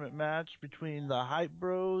tournament match between the Hype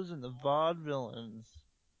Bros and the Vaudevillains.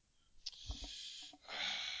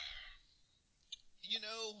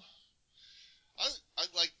 I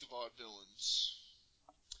like the Vaudevillains,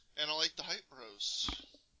 and I like the Hype Bros.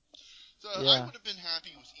 So Yeah. I would have been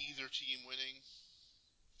happy with either team winning.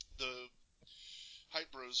 The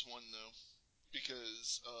Hype Bros won though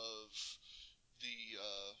because of the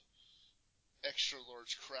extra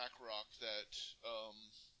large crack rock that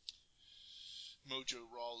Mojo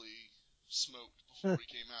Rawley smoked before he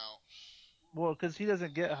came out. Well, because he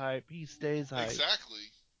doesn't get hype, he stays hype.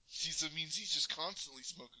 Exactly. It means he's just constantly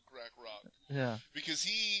smoking crack rock. Yeah. Because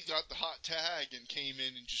he got the hot tag and came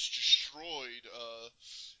in and just destroyed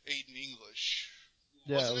Aiden English.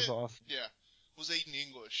 Yeah, Wasn't it was awesome. Yeah, it was Aiden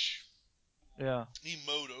English. Yeah. He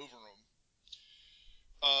mowed over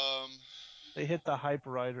him. They hit the Hype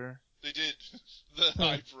Rider. They did. The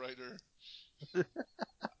Hype Rider.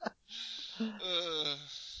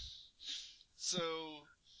 So,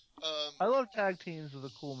 I love tag teams with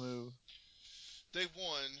a cool move. They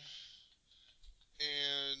won,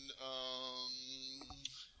 and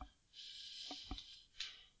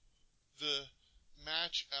the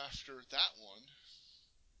match after that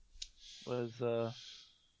one was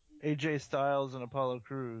AJ Styles and Apollo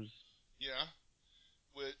Crews. Yeah,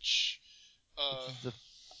 which is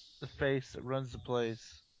the face that runs the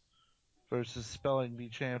place versus Spelling Bee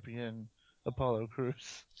champion Apollo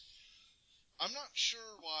Crews. I'm not sure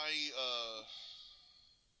why.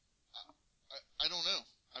 I don't know.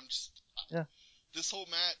 I'm just. Yeah. This whole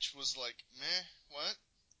match was like, meh. What?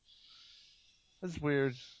 That's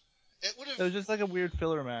weird. It would have. It was just like a weird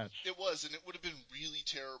filler match. It was, and it would have been really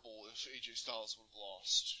terrible if AJ Styles would have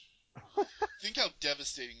lost. Think how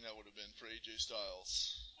devastating that would have been for AJ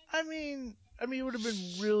Styles. I mean, it would have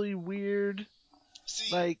been really weird.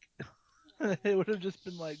 See, it would have just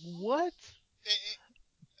been like, what?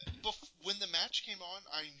 When the match came on,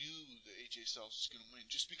 I knew that AJ Styles was going to win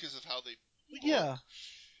just because of how they book. Yeah.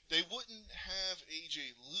 They wouldn't have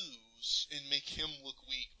AJ lose and make him look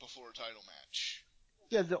weak before a title match.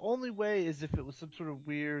 Yeah, the only way is if it was some sort of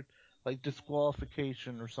weird,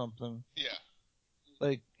 disqualification or something. Yeah.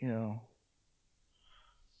 Yeah.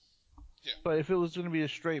 But if it was going to be a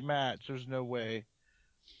straight match, there's no way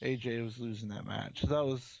AJ was losing that match. That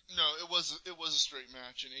was... No, it was a straight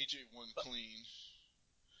match, and AJ won clean.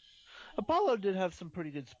 Apollo did have some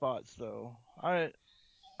pretty good spots, though. I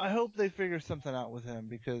hope they figure something out with him,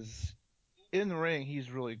 because in the ring,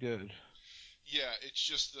 he's really good. Yeah, it's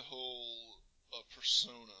just the whole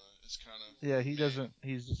persona is kind of... Yeah, he doesn't...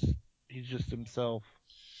 He's just himself.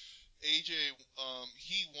 AJ,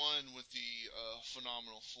 he won with the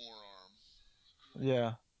phenomenal forearm,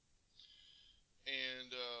 Yeah.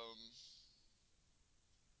 and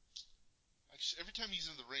every time he's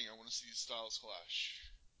in the ring, I want to see Styles clash.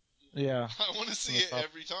 Yeah. I want to see it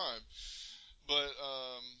every time. But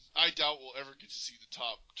I doubt we'll ever get to see the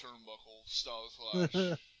top turnbuckle Styles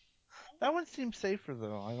clash. That one seems safer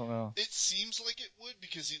though. I don't know. It seems like it would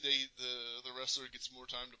because the wrestler gets more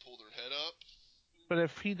time to pull their head up. But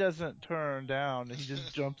if he doesn't turn down, he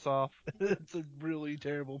just jumps off. It's a really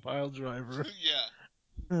terrible pile driver.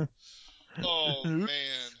 Yeah. Oh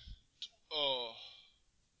man. Oh.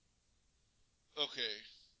 Okay.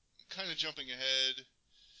 Kind of jumping ahead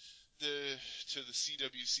to the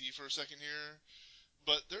CWC for a second here,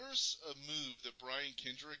 but there's a move that Brian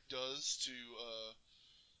Kendrick does to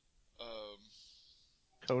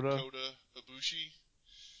Kota Ibushi.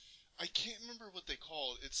 I can't remember what they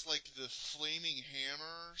call it. It's like the Flaming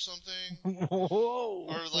Hammer or something. Whoa!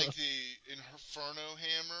 Or like the Inferno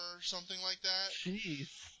Hammer or something like that. Jeez.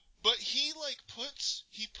 But he puts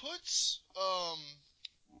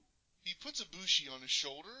Ibushi on his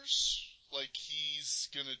shoulders, like he's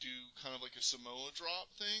gonna do kind of like a Samoa drop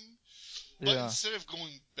thing. But instead of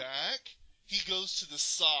going back, he goes to the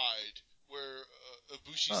side where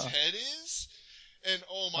Ibushi's head is. And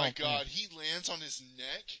oh my god, he lands on his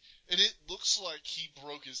neck, and it looks like he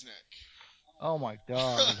broke his neck. Oh my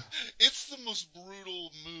god. It's the most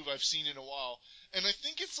brutal move I've seen in a while. And I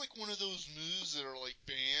think it's like one of those moves that are like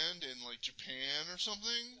banned in like Japan or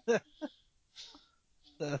something.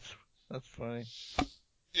 That's funny.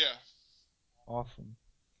 Yeah. Awesome.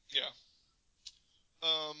 Yeah.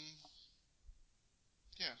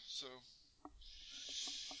 Yeah, so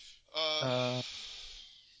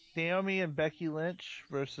Naomi and Becky Lynch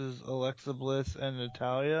versus Alexa Bliss and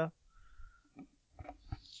Natalya.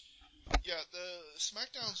 Yeah, the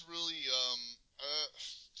SmackDown's really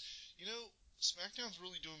SmackDown's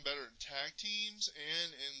really doing better in tag teams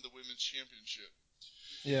and in the women's championship.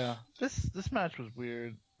 Yeah. This match was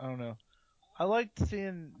weird. I don't know. I liked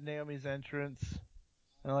seeing Naomi's entrance.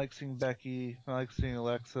 I like seeing Becky. I like seeing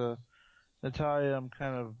Alexa. Natalya I'm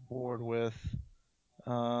kind of bored with.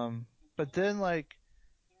 But then like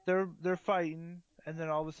they're fighting, and then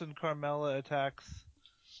all of a sudden Carmella attacks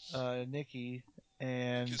Nikki,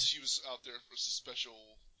 and because she was out there as a special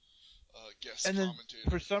guest and then commentator.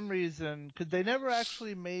 for some reason, because they never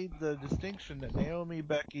actually made the distinction that Naomi,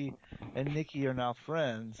 Becky, and Nikki are now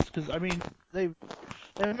friends. Because I mean, they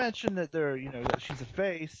mentioned that that she's a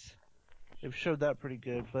face. They've showed that pretty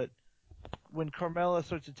good, but when Carmella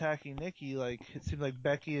starts attacking Nikki, like it seemed like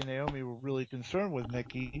Becky and Naomi were really concerned with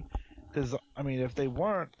Nikki. Because I mean, if they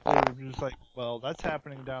weren't, they were just like, "Well, that's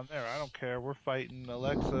happening down there. I don't care. We're fighting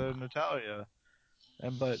Alexa and Natalya."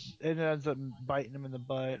 But it ends up biting them in the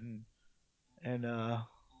butt, and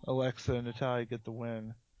Alexa and Natalya get the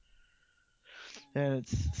win. And it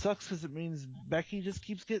sucks because it means Becky just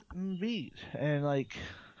keeps getting beat, and like,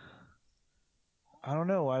 I don't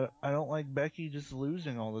know. I don't like Becky just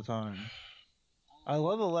losing all the time. I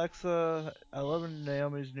love Alexa. I love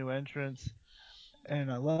Naomi's new entrance.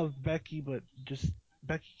 And I love Becky, but just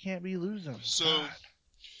Becky can't be losing. So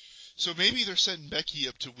maybe they're setting Becky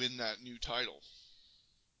up to win that new title.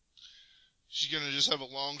 She's gonna just have a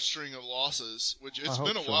long string of losses, which it's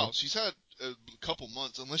been a while. She's had a couple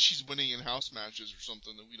months, unless she's winning in house matches or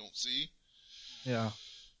something that we don't see. Yeah.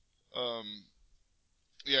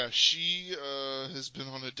 Yeah, she has been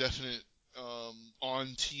on a definite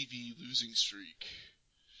on TV losing streak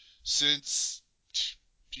since,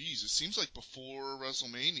 geez, it seems like before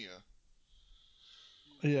WrestleMania.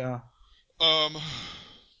 Yeah.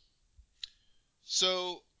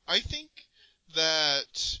 So I think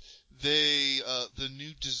that the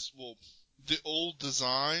old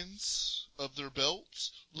designs of their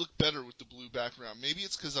belts look better with the blue background. Maybe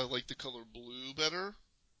it's because I like the color blue better.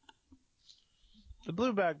 The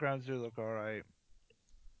blue backgrounds do look alright.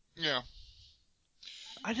 Yeah.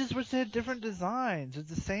 I just wish they had different designs. It's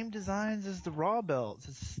the same designs as the Raw belts.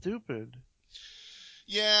 It's stupid.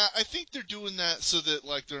 Yeah, I think they're doing that so that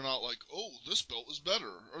like they're not like, oh, this belt is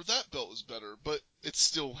better or that belt is better, but it's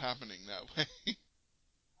still happening that way.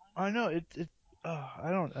 I know I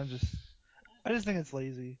just think it's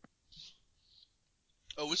lazy.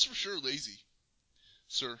 Oh, it's for sure lazy,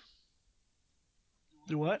 sir.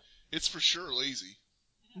 Do what? It's for sure lazy.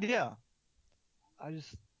 Yeah.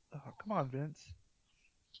 Come on, Vince.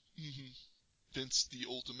 Vince, the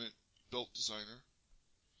ultimate belt designer.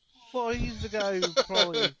 Well, he's the guy who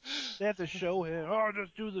probably they have to show him. Oh,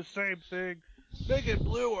 just do the same thing. Make it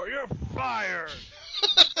blue or you're fired.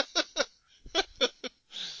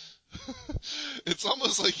 It's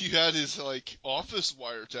almost like you had his like office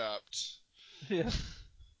wiretapped. Yeah.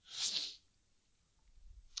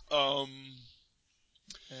 Um.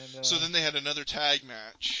 And So then they had another tag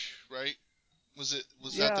match, right? Was that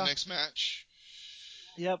the yeah, next match?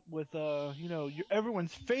 yep, with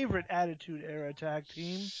everyone's favorite Attitude Era tag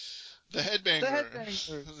team, The the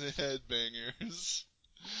Headbangers. Headbangers. The Headbangers.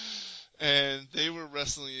 And they were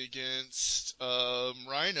wrestling against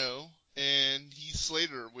Rhino and Heath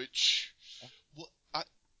Slater, which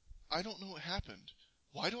I don't know what happened.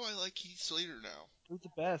 Why do I like Heath Slater now? Who's the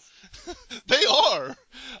best? They are.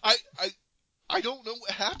 I don't know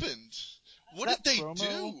what happened. What That did they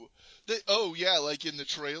promo? do? Like in the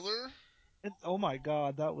trailer. Oh my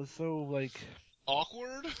god, that was so like.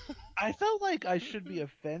 Awkward. I felt like I should be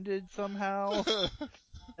offended somehow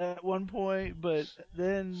at one point, but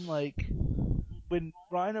then like when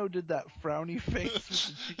Rhino did that frowny face with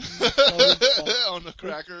the cheese, I was like, On the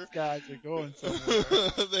cracker. these guys are going somewhere.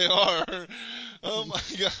 They are. Oh my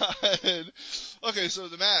god. Okay, so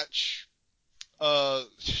the match.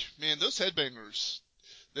 Man, those Headbangers.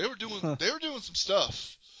 They were doing some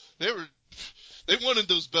stuff. They wanted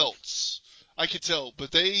those belts. I could tell,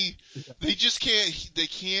 but they just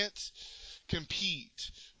can't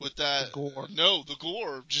compete with that. The gore. No, the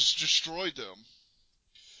gore just destroyed them.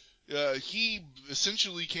 He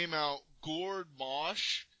essentially came out gored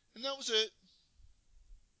Mosh, and that was it.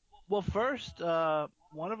 Well, first,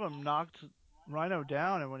 one of them knocked Rhino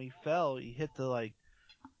down, and when he fell, he hit the like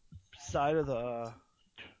side of the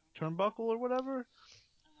turnbuckle or whatever,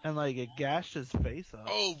 and like it gashed his face up.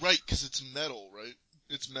 Oh, right, because it's metal, right?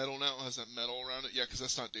 It's metal now. It has that metal around it. Yeah, because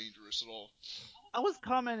that's not dangerous at all. I was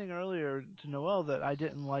commenting earlier to Noel that I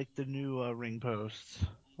didn't like the new ring posts,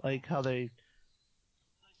 like how they,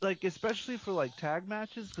 like especially for like tag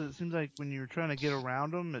matches, because it seems like when you're trying to get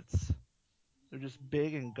around them, they're just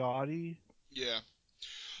big and gaudy. Yeah.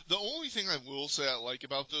 The only thing I will say I like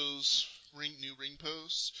about those new ring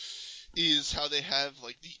posts is how they have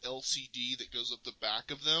like the LCD that goes up the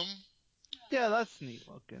back of them. Yeah, that's neat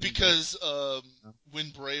looking. Because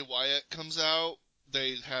when Bray Wyatt comes out,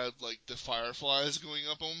 they had like the fireflies going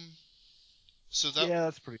up them. So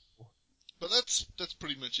that's pretty cool. But that's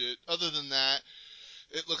pretty much it. Other than that,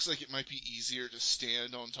 it looks like it might be easier to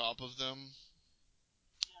stand on top of them.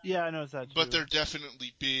 Yeah, I noticed that too. But they're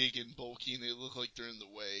definitely big and bulky, and they look like they're in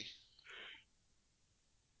the way.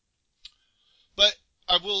 But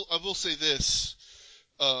I will say this,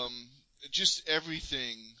 just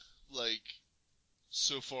everything like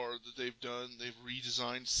so far that they've done, they've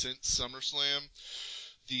redesigned since SummerSlam.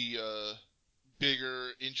 The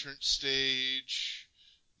bigger entrance stage,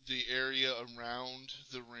 the area around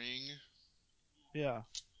the ring. Yeah.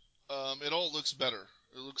 It all looks better.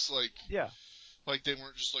 It looks like they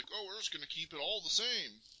weren't just like, oh, we're just gonna keep it all the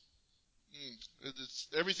same.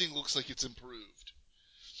 Everything looks like it's improved.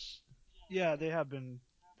 Yeah, they have been.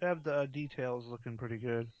 They have the details looking pretty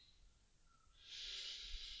good.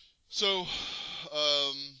 So,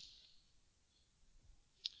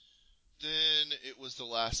 then it was the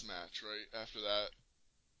last match, right? After that.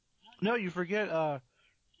 No, you forget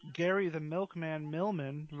Gary the Milkman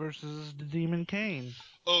Millman versus the Demon Kane.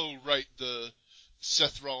 Oh, right, the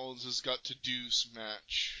Seth Rollins has got to Deuce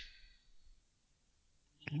match.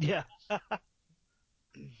 Yeah.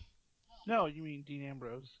 No, you mean Dean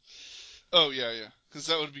Ambrose. Oh, yeah. Because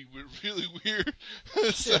that would be really weird.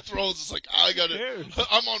 Seth Rollins is like,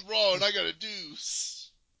 I'm on Raw and I got a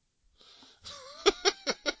Deuce.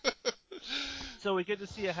 So we get to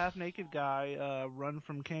see a half-naked guy run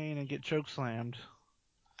from Kane and get chokeslammed.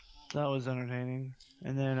 That was entertaining.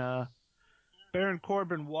 And then Baron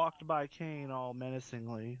Corbin walked by Kane all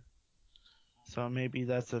menacingly. So maybe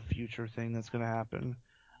that's a future thing that's going to happen.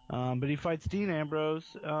 But he fights Dean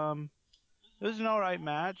Ambrose. It was an alright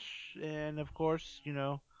match. And of course,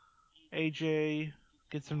 AJ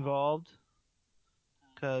gets involved.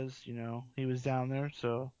 Because, he was down there.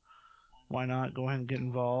 So why not go ahead and get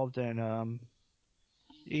involved? And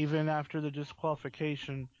even after the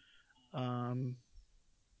disqualification,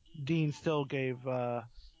 Dean still gave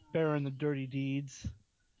Baron the dirty deeds,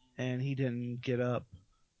 and he didn't get up.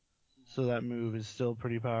 So that move is still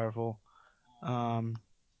pretty powerful.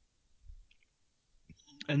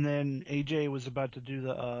 And then AJ was about to do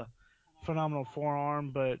the phenomenal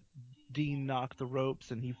forearm, but Dean knocked the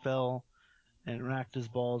ropes and he fell and racked his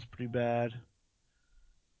balls pretty bad.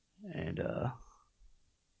 And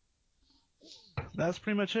that's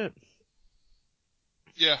pretty much it.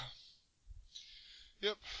 Yeah.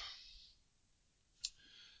 Yep.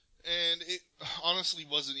 And it honestly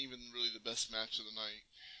wasn't even really the best match of the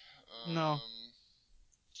night. No.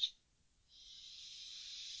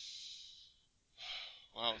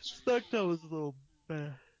 Wow, SmackDown was a little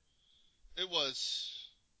bad. it was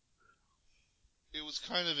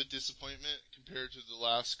kind of a disappointment compared to the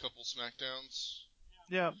last couple SmackDowns.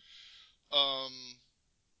 Yeah. Um,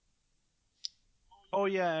 Oh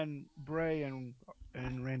yeah, and Bray and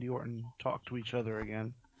Randy Orton talked to each other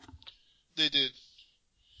again. they did.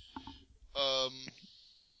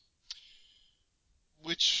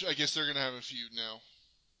 Which I guess they're gonna have a feud now.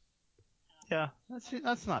 Yeah,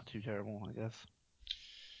 that's not too terrible, I guess.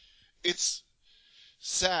 It's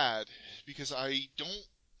sad because I don't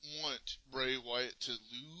want Bray Wyatt to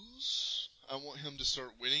lose. I want him to start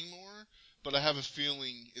winning more, but I have a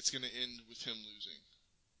feeling it's gonna end with him losing.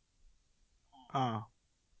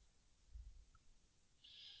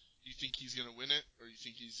 You think he's gonna win it, or you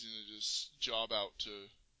think he's gonna just job out to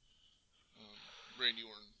Randy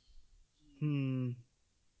Orton?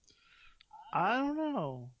 I don't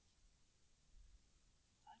know.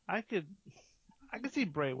 I could see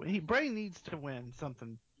Bray win. Bray needs to win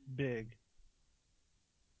something big.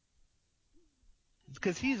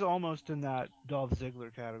 Because he's almost in that Dolph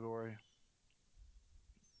Ziggler category.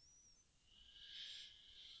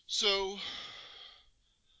 So,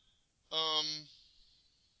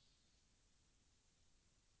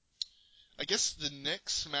 I guess the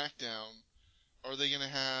next SmackDown, are they gonna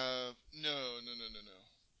have? No.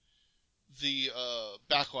 The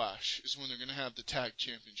Backlash is when they're gonna have the tag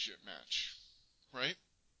championship match, right?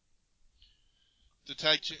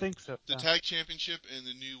 I think so. The tag championship and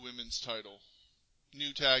the new women's title.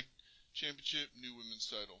 New tag championship, new women's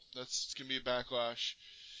title. It's gonna be a Backlash.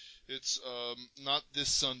 It's not this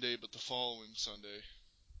Sunday, but the following Sunday.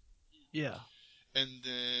 Yeah. And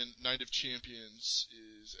then Night of Champions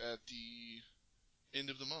is at the end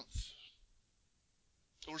of the month.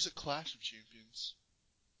 Or is it Clash of Champions?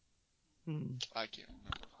 I can't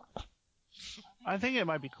remember. I think it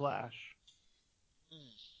might be Clash.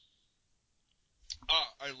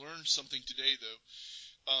 I learned something today, though.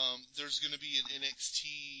 There's going to be an NXT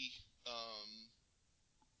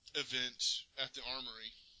event at the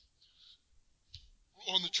Armory.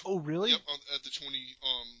 Oh, really? Yep, at the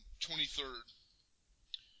 23rd.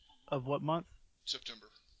 Of what month?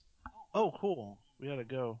 September. Oh, cool. We gotta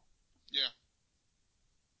go. Yeah.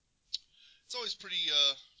 It's always pretty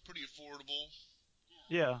affordable.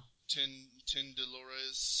 Yeah. 10 $10.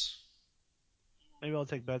 Maybe I'll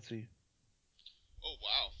take Betsy. Oh,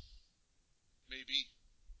 wow. Maybe.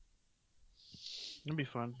 It'd be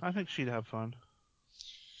fun. I think she'd have fun.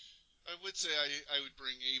 I would say I would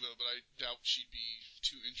bring Ava, but I doubt she'd be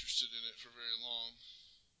too interested in it for very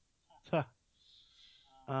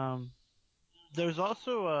long. There's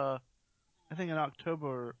also I think in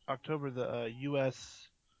October the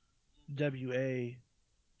USWA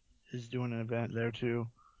is doing an event there too.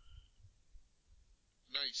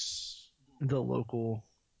 Nice. The local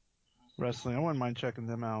wrestling. I wouldn't mind checking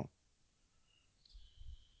them out.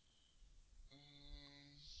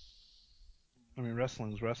 I mean,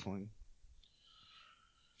 wrestling's wrestling.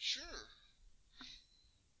 Sure.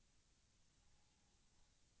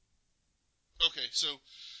 Okay, so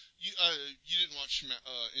you didn't watch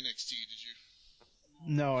NXT, did you?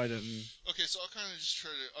 No, I didn't. Okay, so I'll kind of just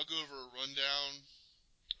I'll go over a rundown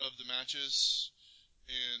of the matches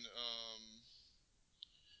and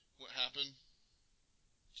what happened.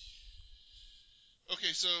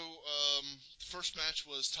 Okay, so the first match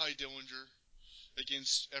was Ty Dillinger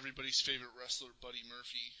against everybody's favorite wrestler, Buddy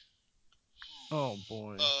Murphy. Oh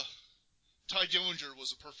boy. Ty Dillinger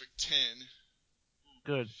was a perfect 10.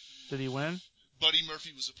 Good. Did he win? Buddy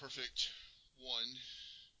Murphy was a perfect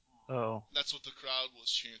 1. Oh. That's what the crowd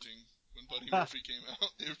was chanting when Buddy Murphy came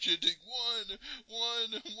out. They were chanting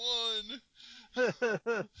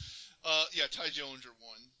 1. Yeah, Ty Dillinger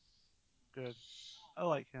won. Good. I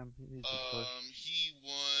like him. He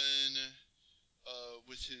won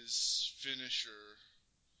with his finisher.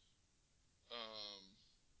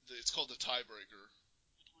 It's called the tiebreaker.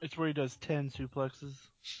 It's where he does 10 suplexes.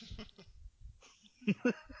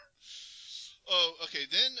 Oh, okay.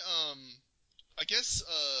 Then I guess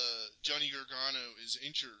Johnny Gargano is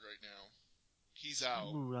injured right now. He's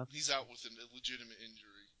out. Ooh, He's out with a legitimate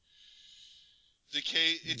injury.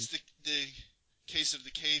 It's the case of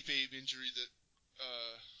the kayfabe injury that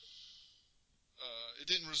it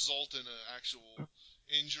didn't result in an actual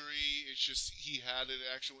injury. It's just he had an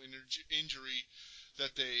actual injury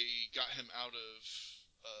that they got him out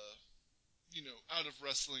of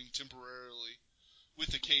wrestling temporarily with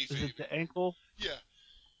the kayfabe. Is it the ankle? Yeah.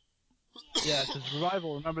 Yeah, because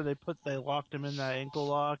Revival, remember they locked him in that ankle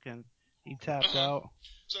lock and he tapped out.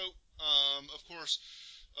 So, of course,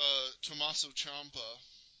 Tommaso Ciampa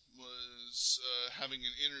was having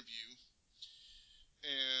an interview,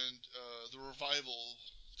 and the Revival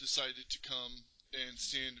decided to come and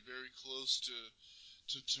stand very close to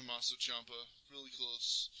Tommaso Ciampa, really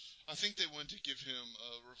close. I think they wanted to give him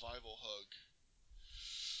a Revival hug.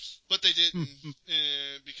 But they didn't,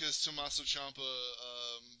 because Tommaso Ciampa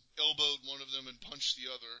elbowed one of them and punched the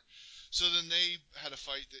other. So then they had a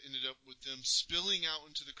fight that ended up with them spilling out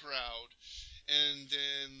into the crowd, and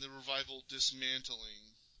then the Revival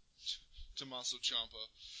dismantling Tommaso Ciampa.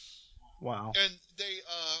 Wow. And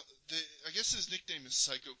I guess his nickname is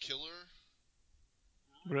Psycho Killer.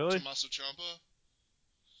 Really? Tommaso Ciampa.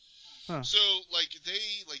 Huh. So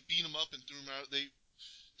they beat him up and threw him out. They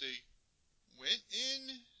went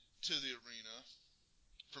in to the arena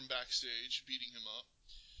from backstage, beating him up,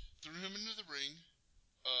 threw him into the ring,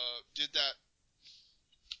 did that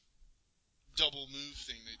double move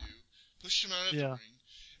thing they do, pushed him out of the ring,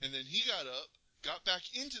 and then he got up, got back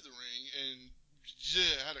into the ring, and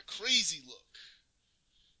had a crazy look.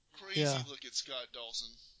 Look at Scott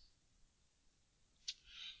Dawson.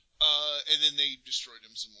 And then they destroyed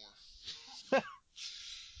him some more.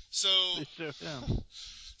 So,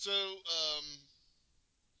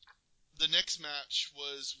 the next match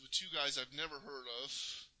was with two guys I've never heard of.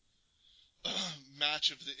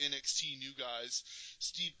 Match of the NXT new guys,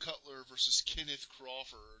 Steve Cutler versus Kenneth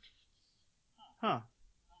Crawford. Huh.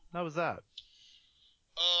 How was that?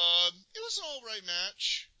 It was an alright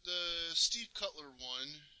match. The Steve Cutler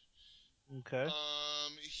won. Okay.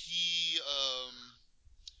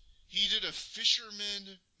 He did a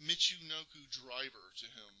Fisherman Michinoku driver to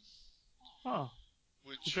him. Huh.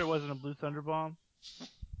 Which, You sure it wasn't a Blue Thunder Bomb?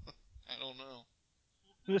 I don't know.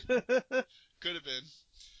 Could have been.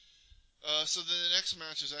 So the next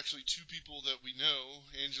match is actually two people that we know,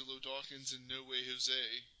 Angelo Dawkins and No Way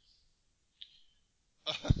Jose.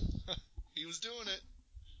 He was doing it.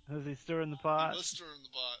 Was he stirring the pot? He was stirring the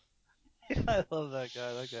pot. I love that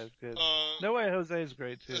guy. That guy's good. No Way Jose is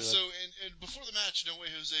great too. So, and before the match, No Way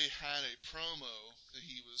Jose had a promo that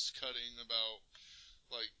he was cutting about,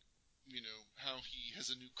 how he has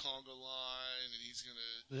a new conga line and he's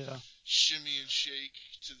gonna shimmy and shake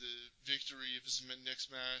to the victory of his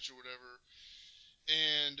next match or whatever.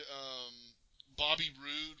 And Bobby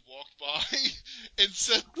Roode walked by and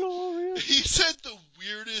said, Glorious. He said the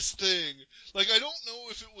weirdest thing. I don't know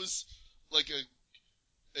if it was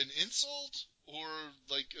an insult or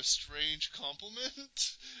a strange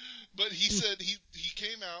compliment, but he said he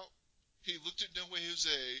came out, he looked at No Way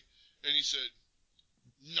Jose, and he said,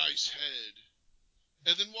 "Nice head,"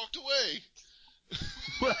 and then walked away.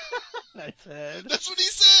 Nice head. That's what he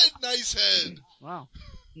said. Nice head. Wow.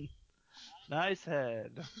 Nice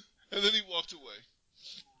head. And then he walked away.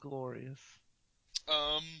 Glorious.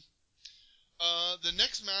 The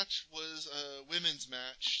next match was a women's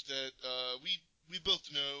match that we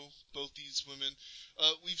both know, both these women.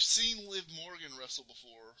 We've seen Liv Morgan wrestle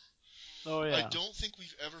before. Oh, yeah. I don't think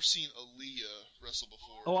we've ever seen Aaliyah wrestle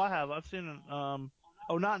before. Oh, I have. I've seen her,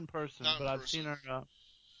 not in person, but I've seen her,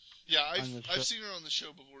 yeah, I've seen her on the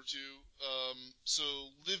show before, too. So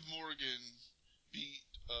Liv Morgan beat,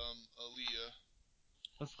 Aaliyah.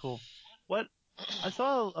 That's cool. What? I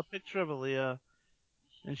saw a picture of Aaliyah,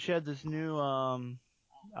 and she had this new,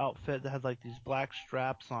 outfit that had, these black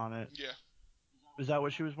straps on it. Yeah. Is that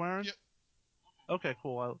what she was wearing? Yep. Okay,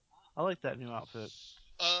 cool. I like that new outfit.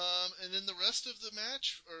 And then the rest of the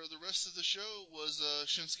match, or the rest of the show, was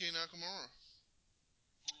Shinsuke Nakamura.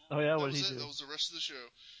 Oh, yeah? What did he do? That was the rest of the show.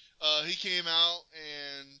 He came out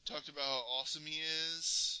and talked about how awesome he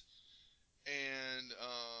is, and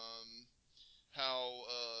how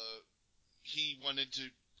he wanted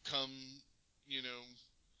to come,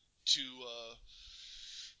 to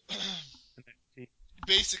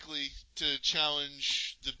basically to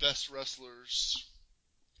challenge the best wrestlers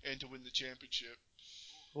and to win the championship.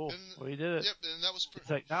 Cool. Well, he did it. Yep, and that was. It's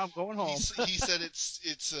like, now I'm going home. He said it's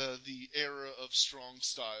the era of strong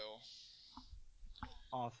style.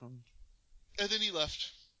 Awesome. And then he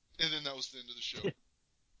left, and then that was the end of the show.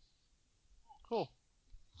 Cool.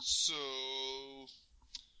 So,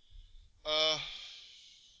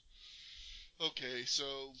 okay,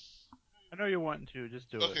 so. I know you're wanting to. Just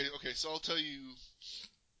do it. Okay. So I'll tell you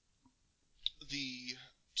the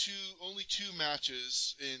only two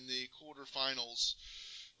matches in the quarterfinals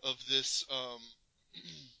of this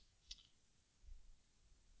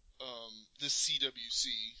this CWC,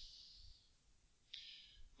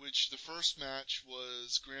 which the first match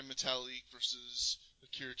was Gran Metalik versus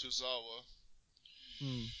Akira Tozawa.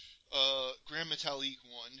 Gran Metalik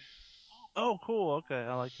won. Oh, cool. Okay,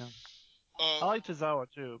 I like him. I like Tozawa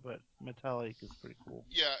too, but Metalik is pretty cool.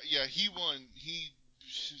 Yeah, he won. He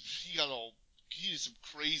did some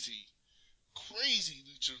crazy crazy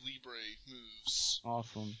Lucha Libre moves.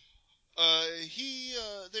 Awesome.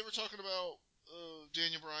 They were talking about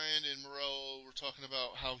Daniel Bryan and Morello were talking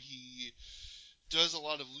about how he does a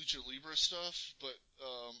lot of Lucha Libre stuff, but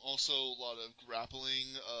also a lot of grappling,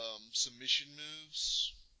 submission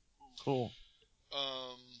moves. Cool.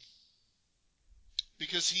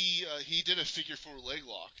 Because he did a figure 4 leg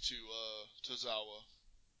lock to Tozawa.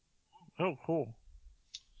 Oh, cool.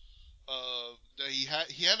 He had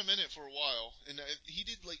him in it for a while, and he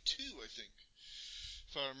did like 2, I think,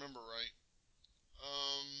 if I remember right.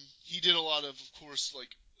 He did a lot of course,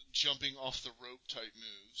 like jumping off the rope type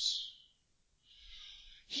moves.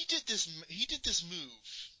 He did this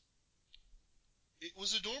move. It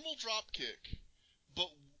was a normal drop kick, but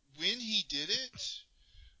when he did it,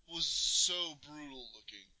 was so brutal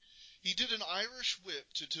looking. He did an Irish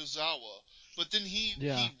whip to Tozawa, but then he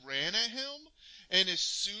ran at him, and as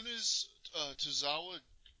soon as Tozawa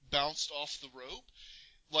bounced off the rope,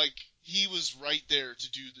 like he was right there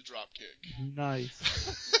to do the drop kick. Nice.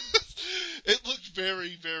 It looked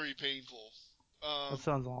very, very painful. That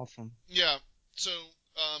sounds awesome. Yeah. So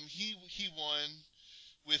he won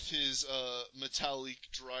with his metallic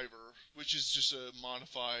driver, which is just a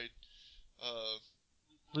modified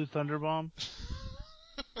Blue Thunderbomb?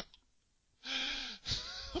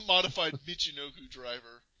 modified Michinoku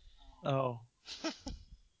driver. Oh.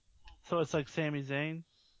 So it's like Sami Zayn?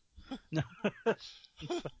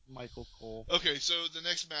 Michael Cole. Okay, so the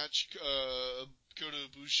next match, Kota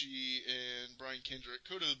Ibushi and Brian Kendrick.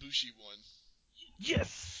 Kota Ibushi won.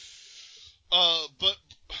 Yes! But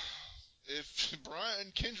if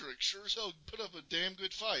Brian Kendrick sure as hell put up a damn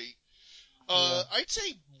good fight, I'd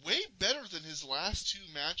say way better than his last 2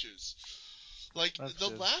 matches. Like, That's the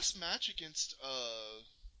good. last match against,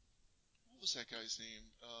 what was that guy's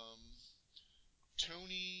name?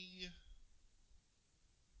 Tony,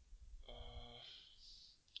 I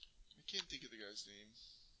can't think of the guy's name.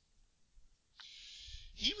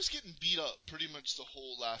 He was getting beat up pretty much the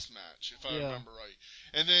whole last match, if I remember right.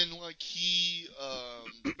 And then, like,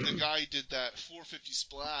 the guy did that 450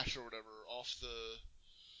 splash or whatever off the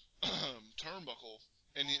turnbuckle.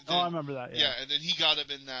 And then, I remember that, yeah. and then he got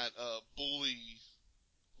him in that bully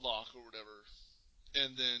lock or whatever.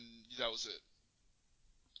 And then that was it.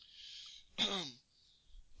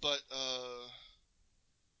 But,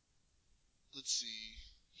 let's see.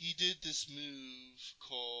 He did this move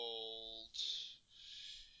called...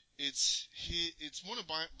 It's one of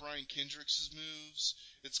Brian Kendrick's moves.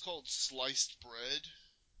 It's called Sliced Bread.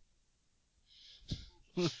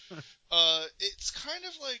 It's kind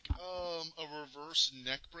of like a reverse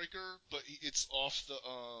neck breaker, but it's off the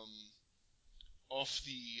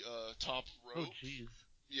top rope. Oh, jeez.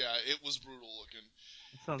 Yeah, it was brutal looking.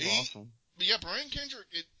 That sounds awesome. But yeah, Brian Kendrick,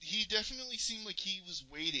 he definitely seemed like he was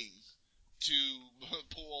waiting to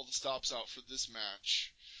pull all the stops out for this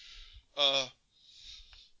match.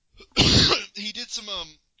 He did some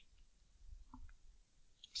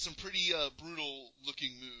pretty brutal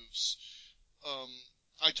looking moves.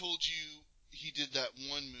 I told you he did that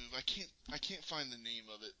one move. I can't find the name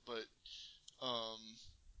of it, but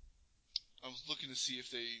I was looking to see if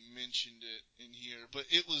they mentioned it in here, but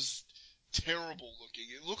it was terrible looking.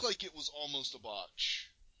 It looked like it was almost a botch.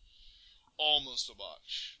 Almost a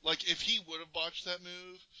botch. Like if he would have botched that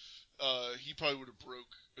move, he probably would have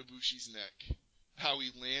broke Ibushi's neck. How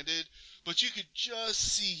he landed, but you could just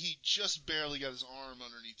see he just barely got his arm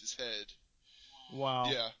underneath his head. Wow.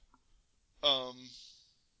 Yeah.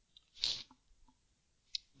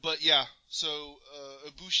 But yeah, so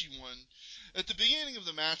Ibushi won. At the beginning of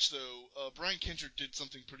the match, though, Brian Kendrick did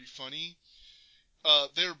something pretty funny.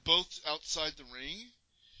 They're both outside the ring,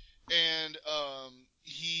 and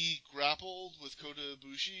he grappled with Kota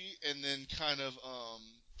Ibushi and then kind of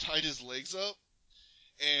tied his legs up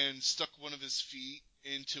and stuck one of his feet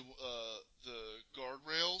into the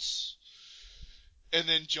guardrails, and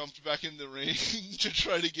then jumped back in the ring to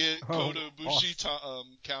try to get Kota Ibushi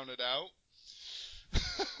counted out.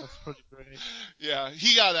 That's pretty great. Yeah,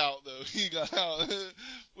 he got out though. He got out.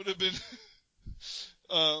 Would have been.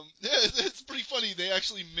 It's pretty funny. They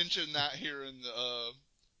actually mentioned that here in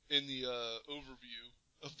the overview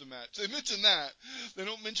of the match. They mention that. They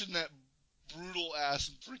don't mention that brutal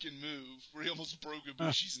ass freaking move where he almost broke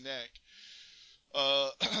Ibushi's neck.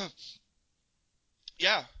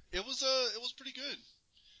 Yeah, it was pretty good.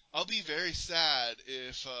 I'll be very sad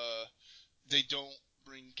if they don't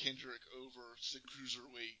bring Kendrick over to the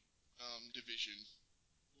cruiserweight division.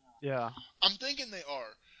 Yeah. I'm thinking they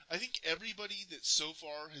are. I think everybody that so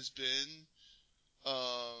far has been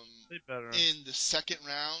They better. in the second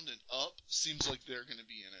round and up seems like they're going to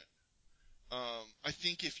be in it. I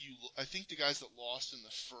think the guys that lost in the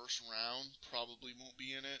first round probably won't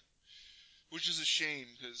be in it, which is a shame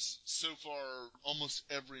because so far almost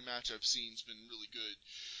every match I've seen has been really good.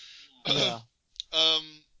 Yeah.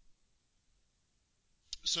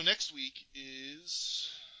 So next week is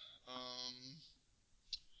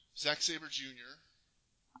Zack Sabre Jr.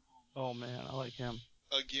 Oh man, I like him.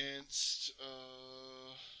 against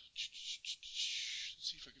let's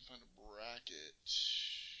see if I can find a bracket.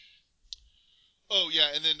 Oh yeah,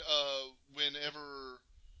 and then whenever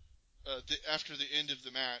after the end of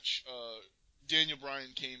the match, Daniel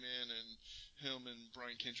Bryan came in and him and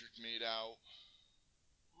Brian Kendrick made out.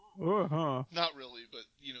 Huh. Not really, but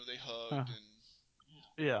you know they hugged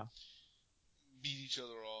and Yeah. beat each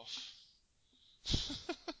other off.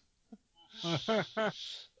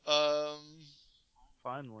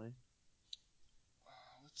 Finally.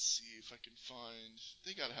 Let's see if I can find.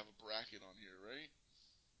 They gotta have a bracket on here, right?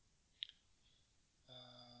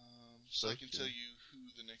 So I can tell you who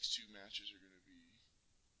the next two matches are gonna be.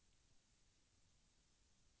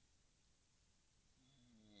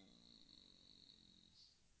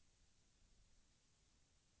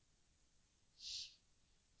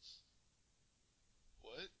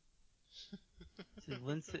 What?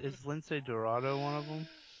 Is Lince Dorado one of them?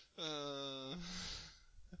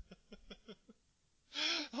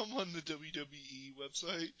 I'm on the WWE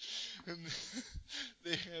website, and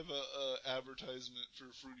they have a advertisement for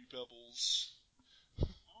Fruity Pebbles,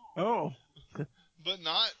 Oh. but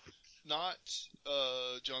not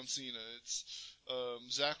John Cena. It's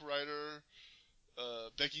Zack Ryder,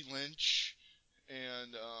 Becky Lynch,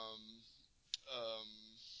 and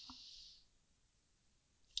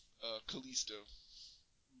Kalisto.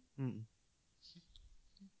 Mm.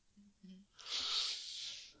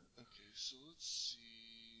 Okay, so let's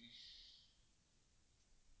see.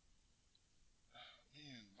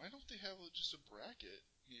 Man, why don't they have just a bracket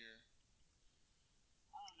here?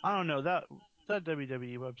 I don't know, that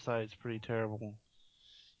WWE website is pretty terrible.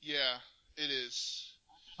 Yeah, it is.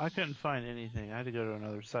 I couldn't find anything. I had to go to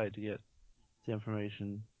another site to get the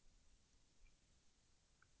information.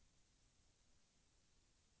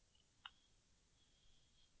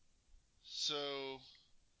 So,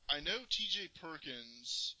 I know TJ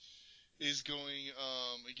Perkins is going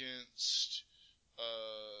against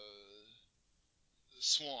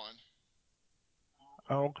Swan.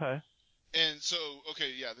 Oh, okay. And so,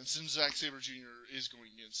 okay, yeah, then since Zack Sabre Jr. is going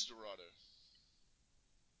against Dorado.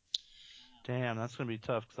 Damn, that's gonna be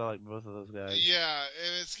tough because I like both of those guys. Yeah,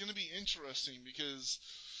 and it's going to be interesting because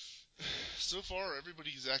so far everybody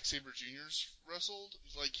Zack Sabre Jr.'s wrestled,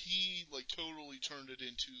 like he like totally turned it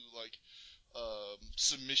into like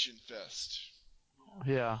submission fest.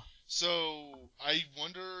 Yeah. So I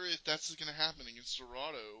wonder if that's going to happen against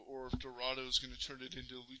Dorado, or if Dorado's going to turn it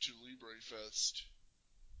into a Lucha Libre fest.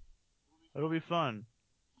 It'll be fun.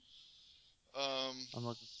 Um, I'm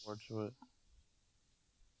looking forward to it.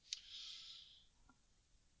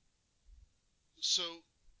 So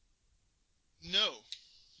no,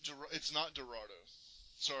 it's not Dorado.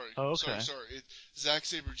 Sorry, Oh, okay. sorry. Zack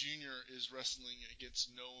Sabre Jr. is wrestling against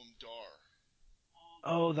Noam Dar.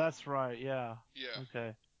 Oh, that's right. Yeah. Yeah,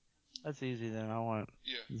 Okay. That's easy then. I want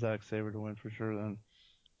yeah. Zack Sabre to win for sure then.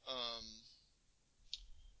 Um,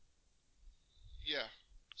 yeah.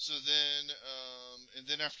 So then, and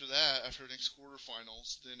then after that, after next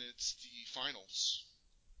quarterfinals, then it's the finals.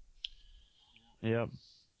 Yep.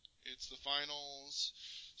 It's the finals.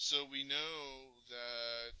 So we know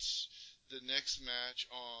that the next match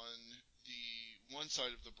on the one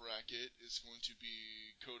side of the bracket is going to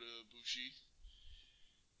be Kota Ibushi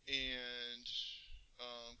and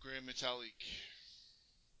Grand Metalik.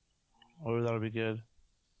 Oh, that'll be good.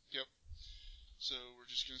 Yep. So we're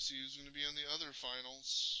just going to see who's going to be on the other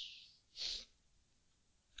finals.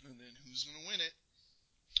 And then who's going to win it.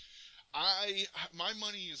 My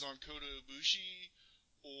money is on Kota Ibushi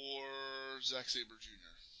or Zack Sabre Jr.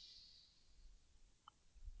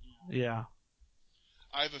 Yeah.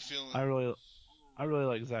 I have a feeling. I really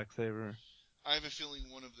like Zack Sabre. I have a feeling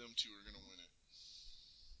one of them two are going to win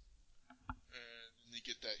it, and they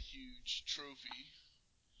get that huge trophy.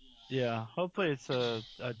 Yeah. Hopefully it's a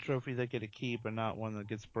trophy they get to keep and not one that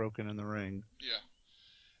gets broken in the ring. Yeah.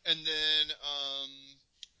 And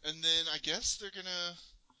then I guess they're gonna.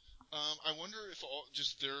 I wonder if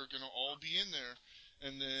they're gonna all be in there,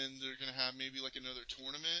 and then they're gonna have maybe like another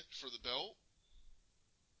tournament for the belt.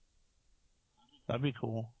 That'd be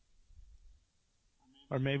cool.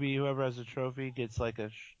 Or maybe whoever has a trophy gets like a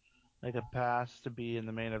pass to be in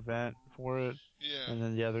the main event for it, Yeah. and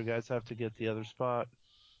then the other guys have to get the other spot.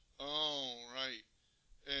 Oh, right.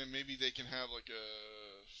 And maybe they can have like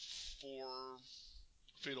a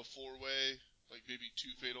fatal four-way, like maybe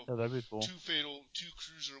two Yeah, that'd be cool. two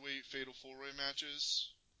cruiserweight fatal four-way matches.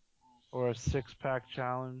 Or a 6-pack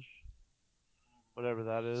challenge. Whatever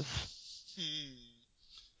that is.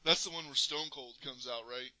 That's the one where Stone Cold comes out,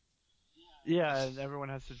 right? Yeah, and everyone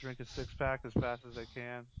has to drink a 6-pack as fast as they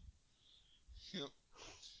can. Yep.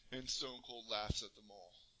 And Stone Cold laughs at them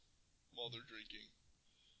all while they're drinking.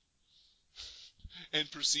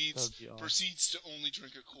 And proceeds to only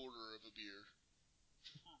drink a quarter of a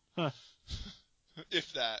beer.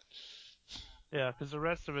 If that. Yeah, because the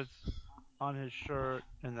rest of it's on his shirt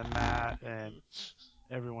and the mat and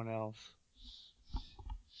everyone else.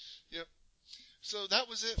 Yep. So that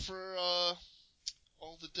was it for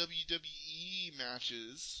all the WWE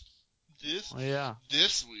matches this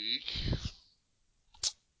week.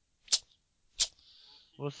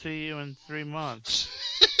 We'll see you in 3 months.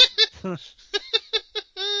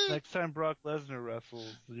 Next time Brock Lesnar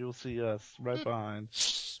wrestles, you'll see us right behind.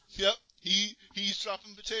 Yep. He's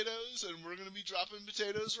dropping potatoes, and we're going to be dropping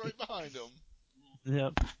potatoes right behind him.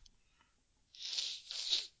 Yep.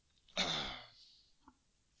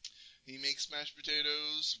 He makes mashed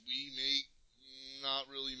potatoes. We make not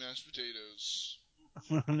really mashed potatoes.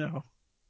 No.